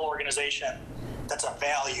small organization that's a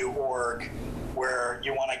value org where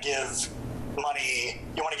you want to give money,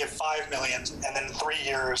 you want to give 5 million, and then in 3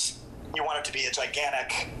 years, you want it to be a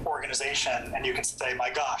gigantic organization, and you can say, my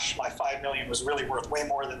gosh, my 5 million was really worth way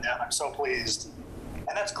more than that. I'm so pleased.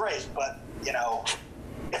 And that's great, but,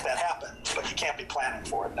 if that happens, but you can't be planning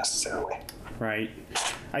for it necessarily. Right.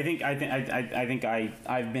 I think I've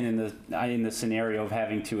been in the scenario of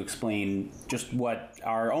having to explain just what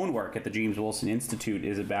our own work at the James Wilson Institute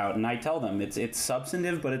is about, and I tell them it's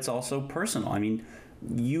substantive, but it's also personal. I mean,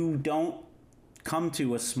 you don't come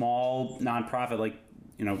to a small nonprofit like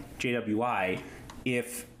JWI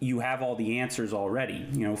if you have all the answers already.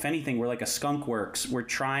 If anything, we're like a skunk works. We're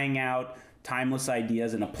trying out timeless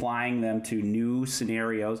ideas and applying them to new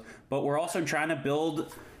scenarios, but we're also trying to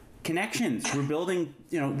build connections. We're building,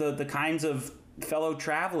 the kinds of fellow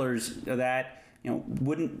travelers that,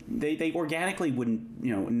 they organically wouldn't,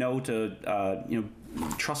 know to,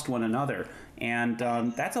 trust one another. And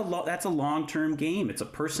that's a long-term game. It's a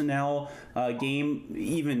personnel game,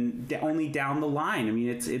 even only down the line. I mean,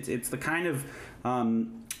 it's the kind of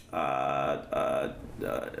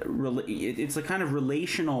it's the kind of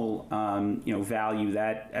relational value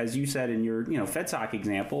that, as you said in your FedSoc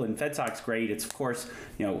example, and FedSoc's great. It's of course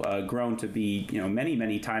grown to be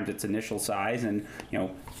many times its initial size, and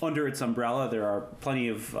under its umbrella there are plenty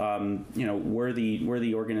of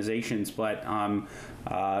worthy organizations, but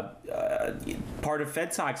part of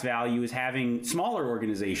FedSoc's value is having smaller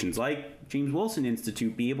organizations like James Wilson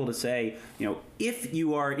Institute be able to say, if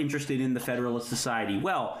you are interested in the Federalist Society,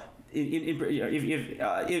 well,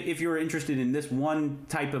 if you're interested in this one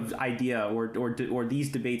type of idea or these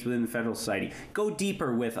debates within the Federal Society, go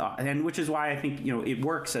deeper with, and which is why I think it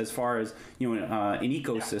works as far as an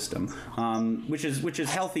ecosystem, which is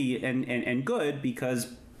healthy and good,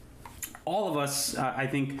 because all of us, I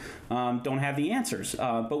think, don't have the answers,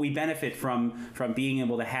 but we benefit from being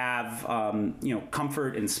able to have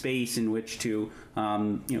comfort and space in which to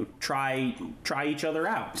try each other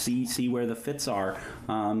out, see where the fits are,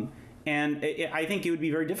 and I think it would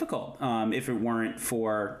be very difficult if it weren't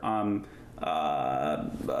for.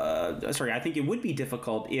 I think it would be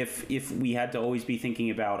difficult if we had to always be thinking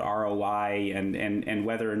about ROI and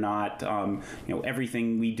whether or not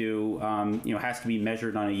everything we do has to be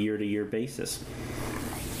measured on a year-to-year basis.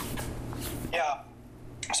 Yeah.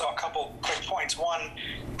 So a couple quick points. One,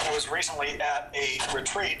 I was recently at a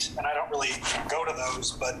retreat, and I don't really go to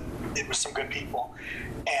those, but it was some good people,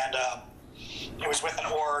 and it was with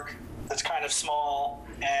an org that's kind of small,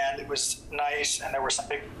 and it was nice, and there were some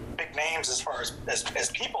big names as far as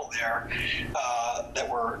people there that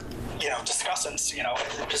were discussants,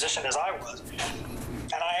 positioned as I was.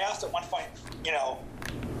 And I asked at one point,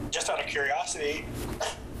 just out of curiosity,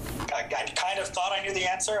 I kind of thought I knew the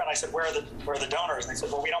answer, and I said, where are the donors? And they said,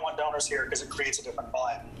 well, we don't want donors here because it creates a different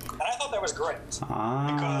vibe. And I thought that was great,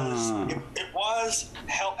 because it was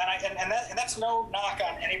help, and that's no knock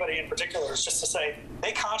on anybody in particular. It's just to say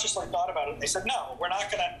they consciously thought about it. And they said, no, we're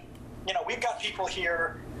not going to, we've got people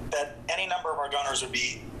here that any number of our donors would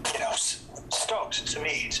be, stoked to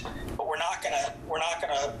meet, but we're not gonna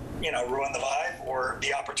ruin the vibe or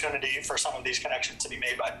the opportunity for some of these connections to be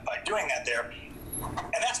made by doing that there.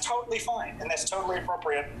 And that's totally fine, and that's totally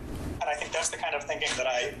appropriate. And I think that's the kind of thinking that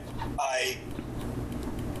I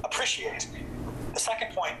appreciate. The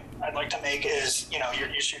second point I'd like to make is, you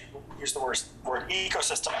should use the word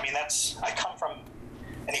ecosystem. I mean, I come from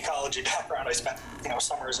an ecology background. I spent,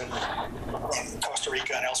 summers in Costa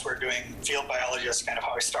Rica and elsewhere doing field biology. That's kind of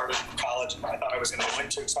how I started in college, and I thought I was going to go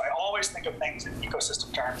into. So I always think of things in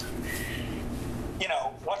ecosystem terms.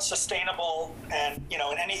 What's sustainable, and,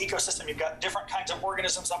 in any ecosystem, you've got different kinds of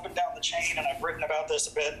organisms up and down the chain, and I've written about this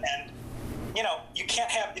a bit, and, you can't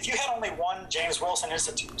have, if you had only one James Wilson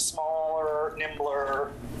Institute, smaller,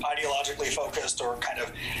 nimbler, ideologically focused, or kind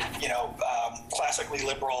of, classically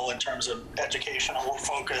liberal in terms of educational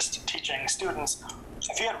focused, teaching students,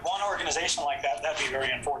 if you had one organization like that, that'd be very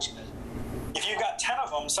unfortunate. If you've got 10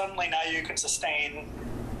 of them, suddenly now you can sustain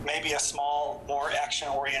maybe a small, more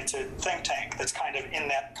action-oriented think tank that's kind of in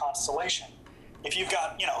that constellation. If you've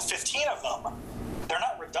got, 15 of them, they're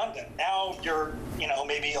not redundant. Now you're,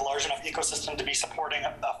 maybe a large enough ecosystem to be supporting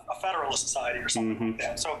a Federalist Society or something like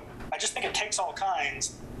that. So I just think it takes all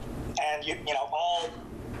kinds, and all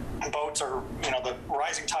boats are, the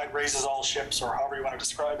rising tide raises all ships, or however you want to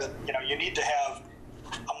describe it. You need to have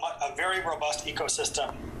a very robust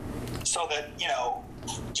ecosystem so that,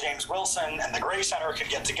 James Wilson and the Gray Center can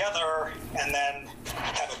get together and then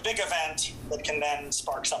have a big event that can then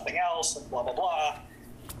spark something else, and blah, blah, blah.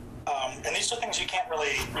 And these are things you can't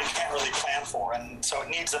really plan for. And so it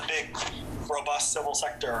needs a big, robust civil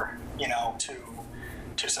sector,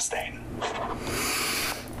 to sustain.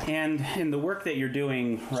 And in the work that you're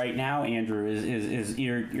doing right now, Andrew, is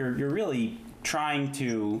you're really trying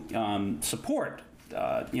to support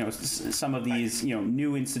some of these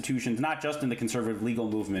new institutions, not just in the conservative legal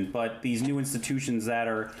movement, but these new institutions that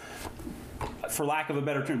are, for lack of a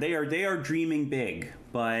better term, they are dreaming big,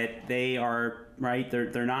 but they are right.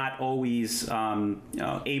 They're not always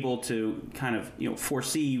able to kind of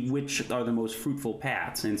foresee which are the most fruitful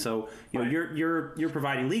paths. And so you're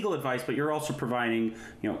providing legal advice, but you're also providing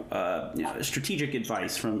strategic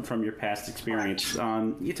advice from your past experience.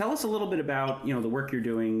 You tell us a little bit about the work you're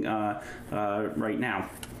doing right now.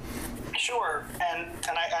 Sure, and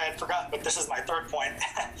I had forgotten, but this is my third point,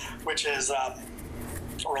 which is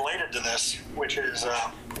related to this, which is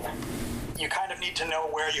you kind of need to know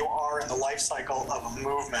where you are in the life cycle of a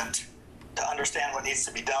movement to understand what needs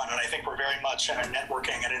to be done. And I think we're very much in a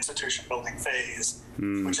networking and institution building phase,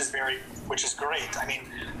 which is great. I mean,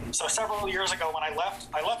 so several years ago when I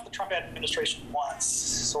left the Trump administration once,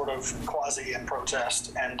 sort of quasi in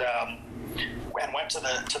protest, and went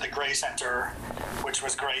to the Gray Center, which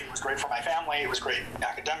was great. It was great for my family. It was great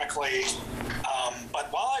academically.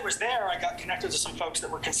 But while I was there, I got connected to some folks that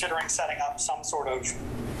were considering setting up some sort of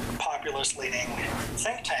populist-leaning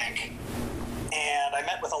think tank. And I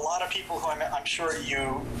met with a lot of people who I'm sure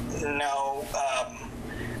you know,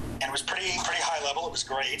 and it was pretty high level. It was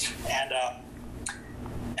great. And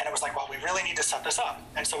it was like, well, we really need to set this up.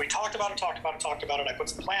 And so we talked about it. I put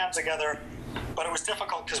some plans together, but it was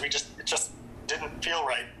difficult because it just didn't feel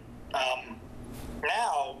right.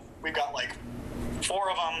 Now we've got like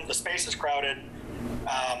 4 of them. The space is crowded.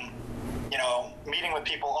 Meeting with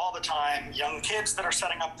people all the time, young kids that are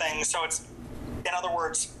setting up things. So it's, in other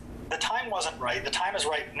words, the time wasn't right. The time is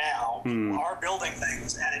right now. People are building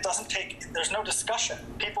things, and it doesn't take, there's no discussion.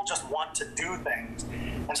 People just want to do things.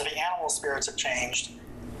 And so the animal spirits have changed.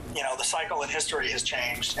 The cycle in history has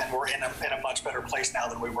changed, and we're in a much better place now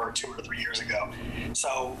than we were 2 or 3 years ago.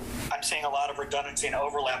 So I'm seeing a lot of redundancy and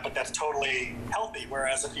overlap, but that's totally healthy.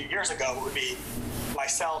 Whereas a few years ago, it would be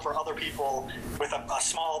myself or other people with a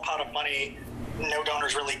small pot of money, no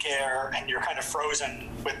donors really care, and you're kind of frozen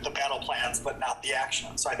with the battle plans, but not the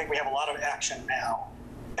action. So I think we have a lot of action now.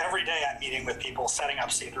 Every day I'm meeting with people, setting up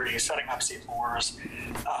C3s, setting up C4s,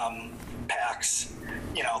 packs,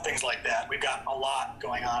 things like that. We've got a lot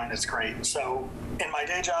going on, and it's great. So in my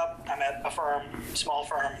day job, I'm at a firm, small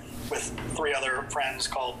firm, with 3 other friends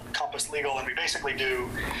called Compass Legal, and we basically do,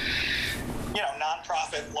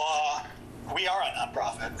 nonprofit law. We are a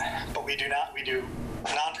nonprofit, but we do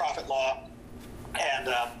nonprofit law and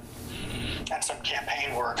some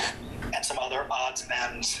campaign work and some other odds and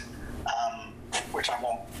ends, which I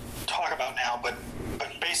won't talk about now, but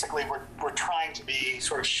basically we're trying to be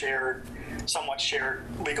sort of somewhat shared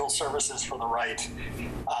legal services for the right,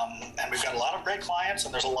 and we've got a lot of great clients,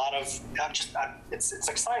 and there's a lot of it's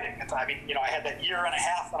exciting. I had that year and a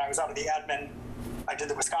half when I was out of the admin. I did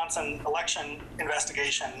the Wisconsin election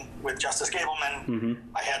investigation with Justice Gableman. Mm-hmm.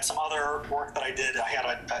 I had some other work that I did. I had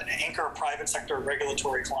an anchor private sector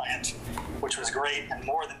regulatory client, which was great and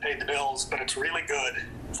more than paid the bills, but it's really good,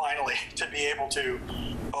 finally, to be able to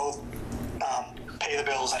both pay the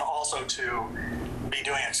bills and also to be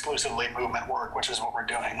doing exclusively movement work, which is what we're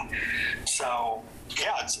doing. So,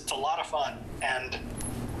 yeah, it's a lot of fun. And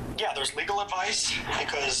yeah, there's legal advice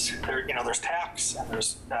because there's tax and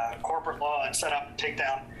there's corporate law and setup and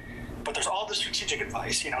takedown, but there's all the strategic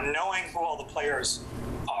advice, knowing who all the players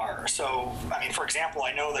are. So, for example,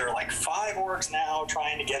 I know there are like 5 orgs now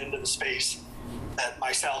trying to get into the space that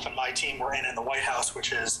myself and my team were in the White House,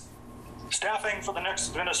 which is staffing for the next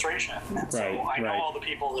administration. And so I know all the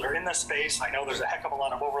people that are in this space. I know there's a heck of a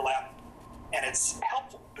lot of overlap, and it's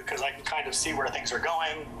helpful because I can kind of see where things are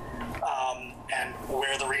going. And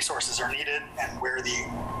where the resources are needed and where the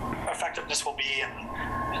effectiveness will be. And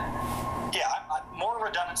yeah, more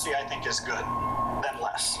redundancy I think is good than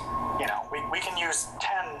less. We can use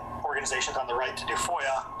 10 organizations on the right to do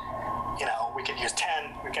FOIA. We can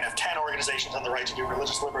have 10 organizations on the right to do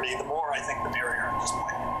religious liberty. The more, I think, the merrier at this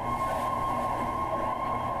point.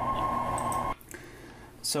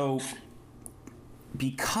 So,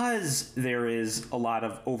 because there is a lot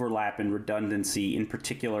of overlap and redundancy, in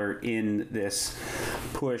particular in this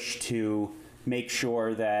push to make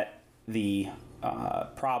sure that the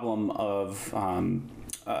problem of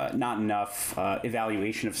not enough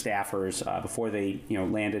evaluation of staffers before they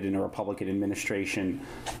landed in a Republican administration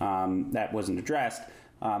that wasn't addressed,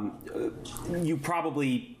 you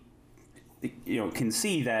probably can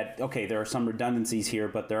see that, okay, there are some redundancies here,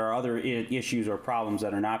 but there are other issues or problems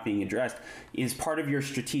that are not being addressed. Is part of your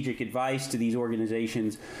strategic advice to these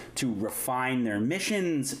organizations to refine their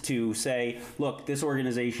missions, to say, look, this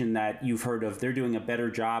organization that you've heard of, they're doing a better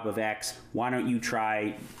job of X, why don't you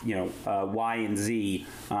try, Y and Z,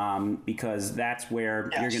 because that's where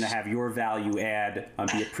you're going to have your value add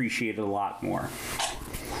be appreciated a lot more.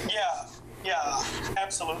 Yeah,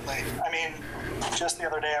 absolutely. Just the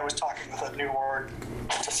other day I was talking with a new org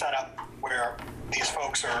to set up where these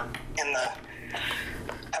folks are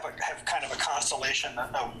have kind of a constellation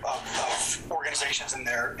of organizations in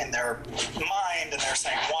their mind, and they're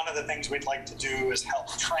saying one of the things we'd like to do is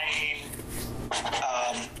help train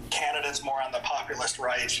candidates more on the populist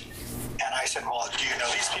right. And I said, well, do you know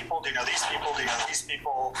these people? Do you know these people? Do you know these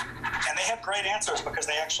people? And they had great answers because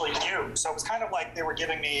they actually knew. So it was kind of like they were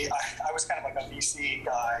giving me, I was kind of like a VC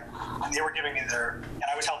guy, and they were giving me and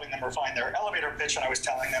I was helping them refine their elevator pitch, and I was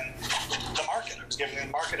telling them the market. I was giving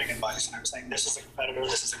them marketing advice, and I was saying, this is a competitor,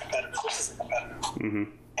 this is a competitor, this is a competitor. Mm-hmm.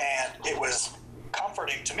 And it was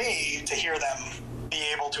comforting to me to hear them be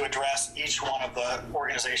able to address each one of the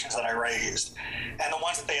organizations that I raised. And the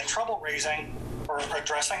ones that they had trouble raising or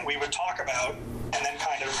addressing, we would talk about and then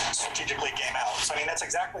kind of strategically game out. So, that's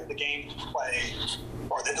exactly the game to play,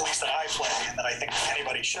 or at least that I play, and that I think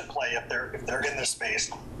anybody should play if they're in this space,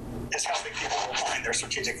 is helping people refine their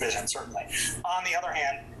strategic vision, certainly. On the other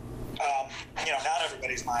hand, not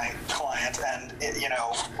everybody's my client, and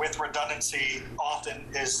with redundancy often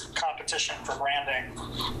is competition for branding,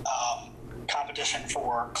 competition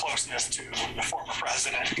for closeness to the former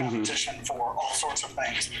president, competition for all sorts of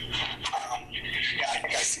things. I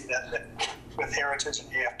think I see that with heritage and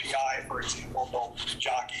AFPI, for example, will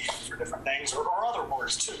jockey for different things, or other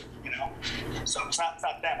boards too, So it's not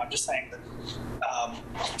them. I'm just saying that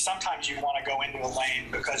sometimes you want to go into a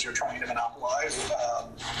lane because you're trying to monopolize.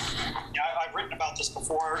 I've written about this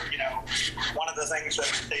before. One of the things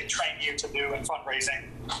that they train you to do in fundraising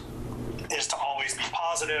is to always be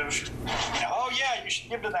positive. Oh yeah, you should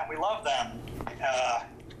give to them. We love them.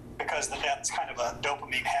 Because that's kind of a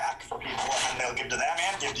dopamine hack for people, and they'll give to them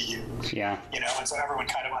and give to you. Yeah. And so everyone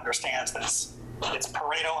kind of understands that it's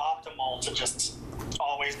Pareto optimal to just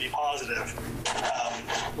always be positive.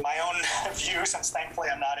 My own view, since thankfully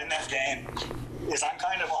I'm not in that game, is I'm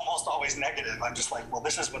kind of almost always negative. I'm just like, well,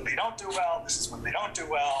 this is what they don't do well. This is what they don't do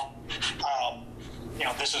well.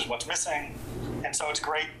 This is what's missing. And so it's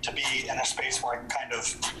great to be in a space where I can kind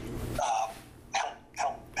of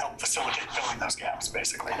help facilitate filling those gaps,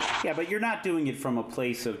 basically. Yeah, but you're not doing it from a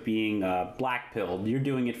place of being black-pilled. You're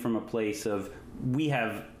doing it from a place of, we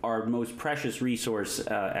have our most precious resource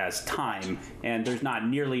as time, and there's not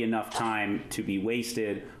nearly enough time to be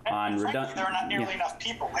wasted on redundant. There are not nearly enough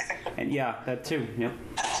people. I think. That too. Yep.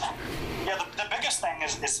 Yeah, the biggest thing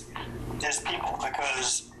is people,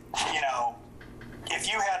 because if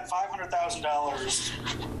you had $500,000.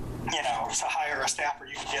 To hire a staffer,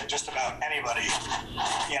 you can get just about anybody,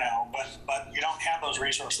 but you don't have those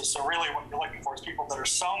resources. So really what you're looking for is people that are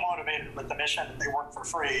so motivated with the mission that they work for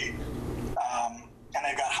free, and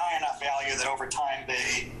they've got high enough value that over time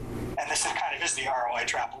and this is the ROI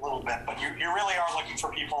trap a little bit, but you really are looking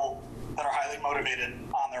for people that are highly motivated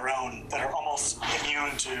on their own, that are almost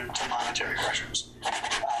immune to monetary pressures.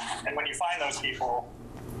 And when you find those people,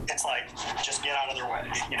 it's like, just get out of their way,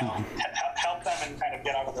 help them and kind of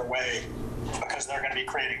get out of their way, because they're going to be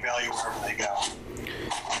creating value wherever they go.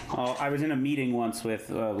 I was in a meeting once with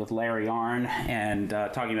Larry Arnn and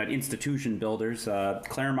talking about institution builders,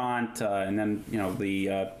 Claremont, and then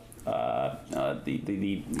the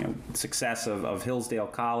success of Hillsdale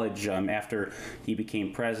College after he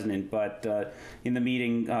became president. But in the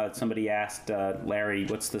meeting, somebody asked Larry,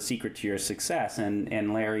 "What's the secret to your success?"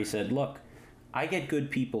 And Larry said, "Look, I get good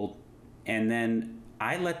people, and then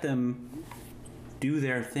I let them do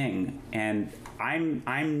their thing, and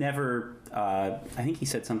I'm never." I think he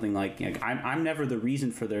said something like, "I'm never the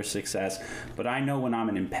reason for their success, but I know when I'm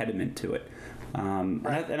an impediment to it." And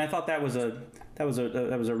I thought that was a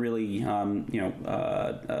really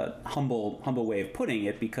humble way of putting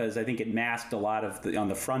it, because I think it masked a lot of on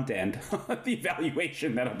the front end the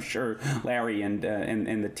evaluation that I'm sure Larry and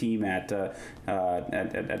the team at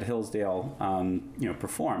Hillsdale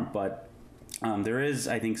performed. But there is,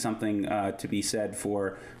 I think, something to be said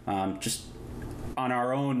for just on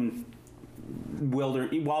our own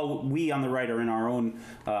while we on the right are in our own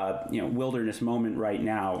wilderness moment right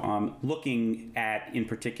now, looking at in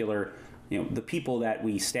particular the people that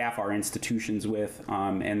we staff our institutions with,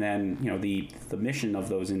 and then the mission of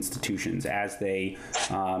those institutions as they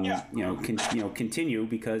continue,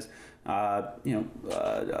 because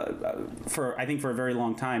for a very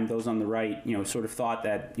long time, those on the right, sort of thought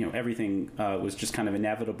that everything was just kind of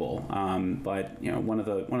inevitable. But one of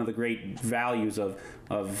the great values of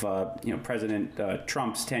President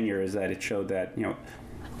Trump's tenure is that it showed that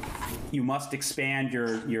you must expand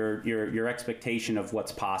your expectation of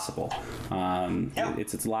what's possible.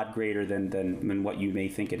 It's a lot greater than what you may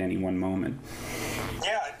think at any one moment.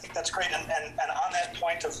 Yeah, I think that's great. And on that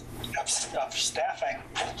point of staffing,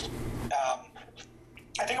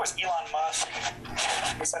 I think it was Elon Musk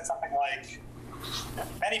who said something like,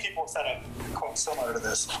 many people have said a quote similar to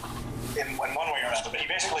this in one way or another, but he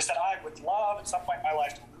basically said, I would love at some point in my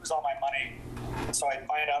life to lose all my money so I'd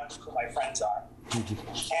find out who my friends are.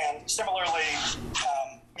 And similarly,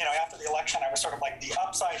 after the election, I was sort of like, the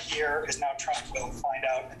upside here is now Trump will find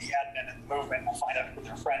out, and the admin and the movement will find out who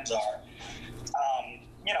their friends are.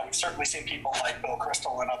 We've certainly seen people like Bill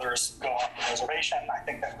Kristol and others go off the reservation. I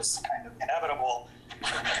think that was kind of inevitable.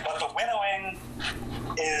 But the winnowing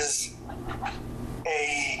is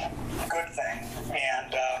a good thing,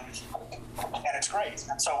 and it's great.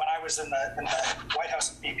 And so when I was in the White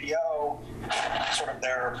House at BPO, sort of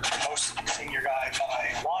their most senior guy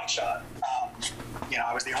by long shot,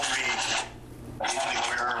 I was the only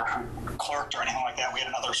lawyer who clerked or anything like that. We had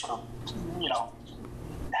another sort of,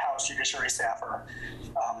 House Judiciary staffer,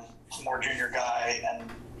 more junior guy, and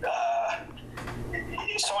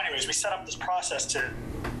so anyways, we set up this process to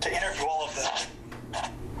interview all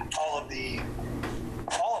of the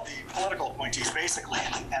political appointees, basically,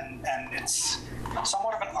 and it's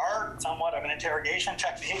somewhat of an art, somewhat of an interrogation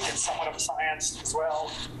technique, it's somewhat of a science as well.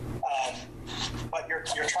 But you're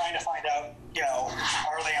trying to find out,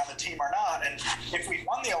 are they on the team or not? And if we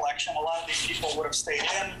won the election, election, a lot of these people would have stayed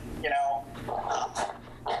in.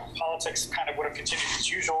 Politics kind of would have continued as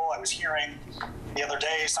usual. I was hearing the other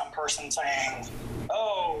day some person saying,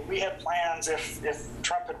 "Oh, we had plans if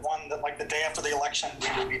Trump had won, that like the day after the election, we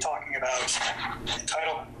would be talking about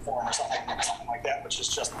entitlement reform or something like that," which is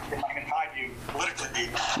just, in my view, politically.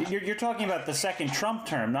 You're talking about the second Trump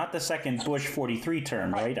term, not the second Bush 43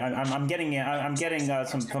 term, right? I'm getting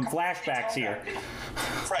some flashbacks here.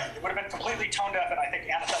 Right. It would have been completely tone deaf and I think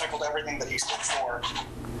antithetical to everything that he stood for.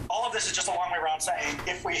 All of this is just a long way around saying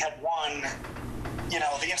if we had won,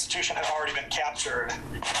 the institution had already been captured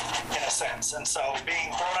in a sense. And so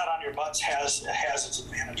being thrown out on your butts has its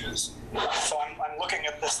advantages. So I'm looking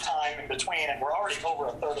at this time in between, and we're already over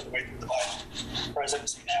a third of the way through the Biden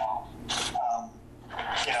presidency now.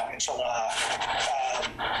 Inshallah.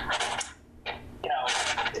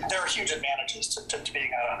 There are huge advantages to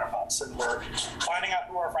being out on our butts, and we're finding out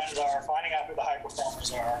who our friends are, finding out who the high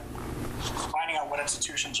performers are, finding out what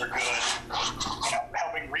institutions are good,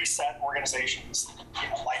 helping reset organizations,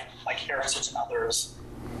 like Heritage and others,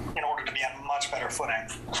 in order to be on much better footing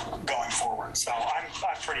going forward. So I'm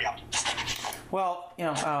pretty optimistic. Well,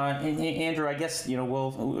 Andrew, I guess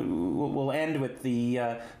we'll end with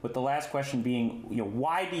the last question being,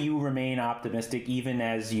 why do you remain optimistic even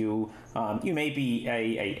as you may be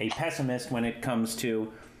a pessimist when it comes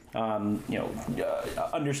to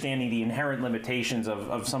understanding the inherent limitations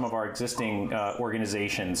of some of our existing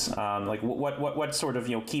organizations? What sort of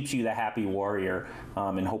keeps you the happy warrior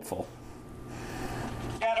and hopeful?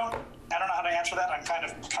 Yeah, I don't know how to answer that. I'm kind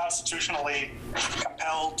of constitutionally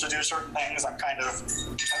compelled to do certain things. I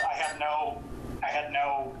had no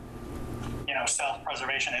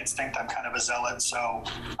self-preservation instinct. I'm kind of a zealot, so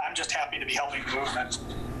I'm just happy to be helping the movement.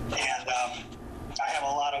 And I have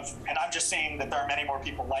and I'm just seeing that there are many more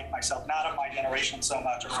people like myself, not of my generation so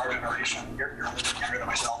much, or our generation. You're a little younger than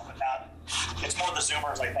myself, but it's more the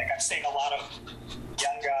Zoomers, I think. I'm seeing a lot of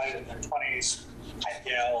young guys in their 20s, and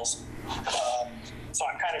gals. So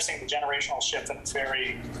I'm kind of seeing the generational shift, and it's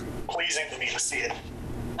very pleasing to me to see it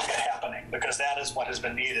happening, because that is what has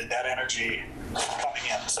been needed, that energy coming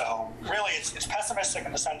in. So really, it's pessimistic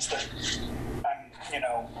in the sense that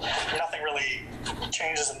nothing really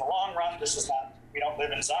changes in the long run. We don't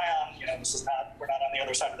live in Zion. We're not on the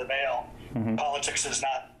other side of the veil. Mm-hmm. Politics is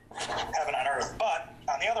not heaven on earth. But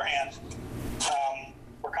on the other hand,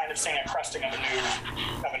 we're kind of seeing a cresting of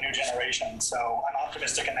a new generation. So I'm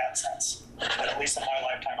optimistic in that sense, that at least in my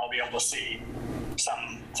lifetime, I'll be able to see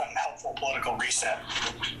some helpful political reset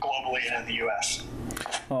globally and in the U.S.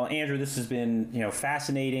 Well, Andrew, this has been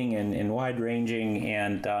fascinating and wide-ranging,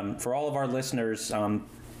 and for all of our listeners,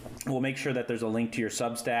 we'll make sure that there's a link to your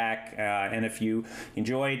Substack, and if you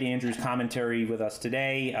enjoyed Andrew's commentary with us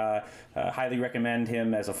today, highly recommend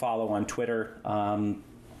him as a follow on Twitter.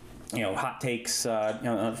 Hot takes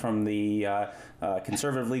from the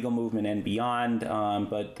conservative legal movement and beyond,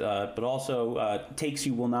 but also takes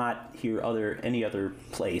you will not hear any other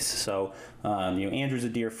place. So, Andrew's a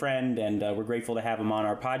dear friend, and we're grateful to have him on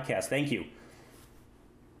our podcast. Thank you.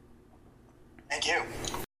 Thank you.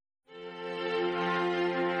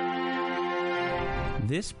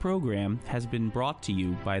 This program has been brought to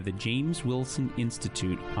you by the James Wilson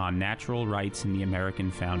Institute on Natural Rights in the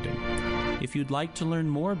American Founding. If you'd like to learn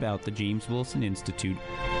more about the James Wilson Institute,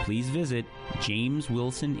 please visit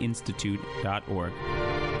jameswilsoninstitute.org.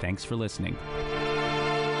 Thanks for listening.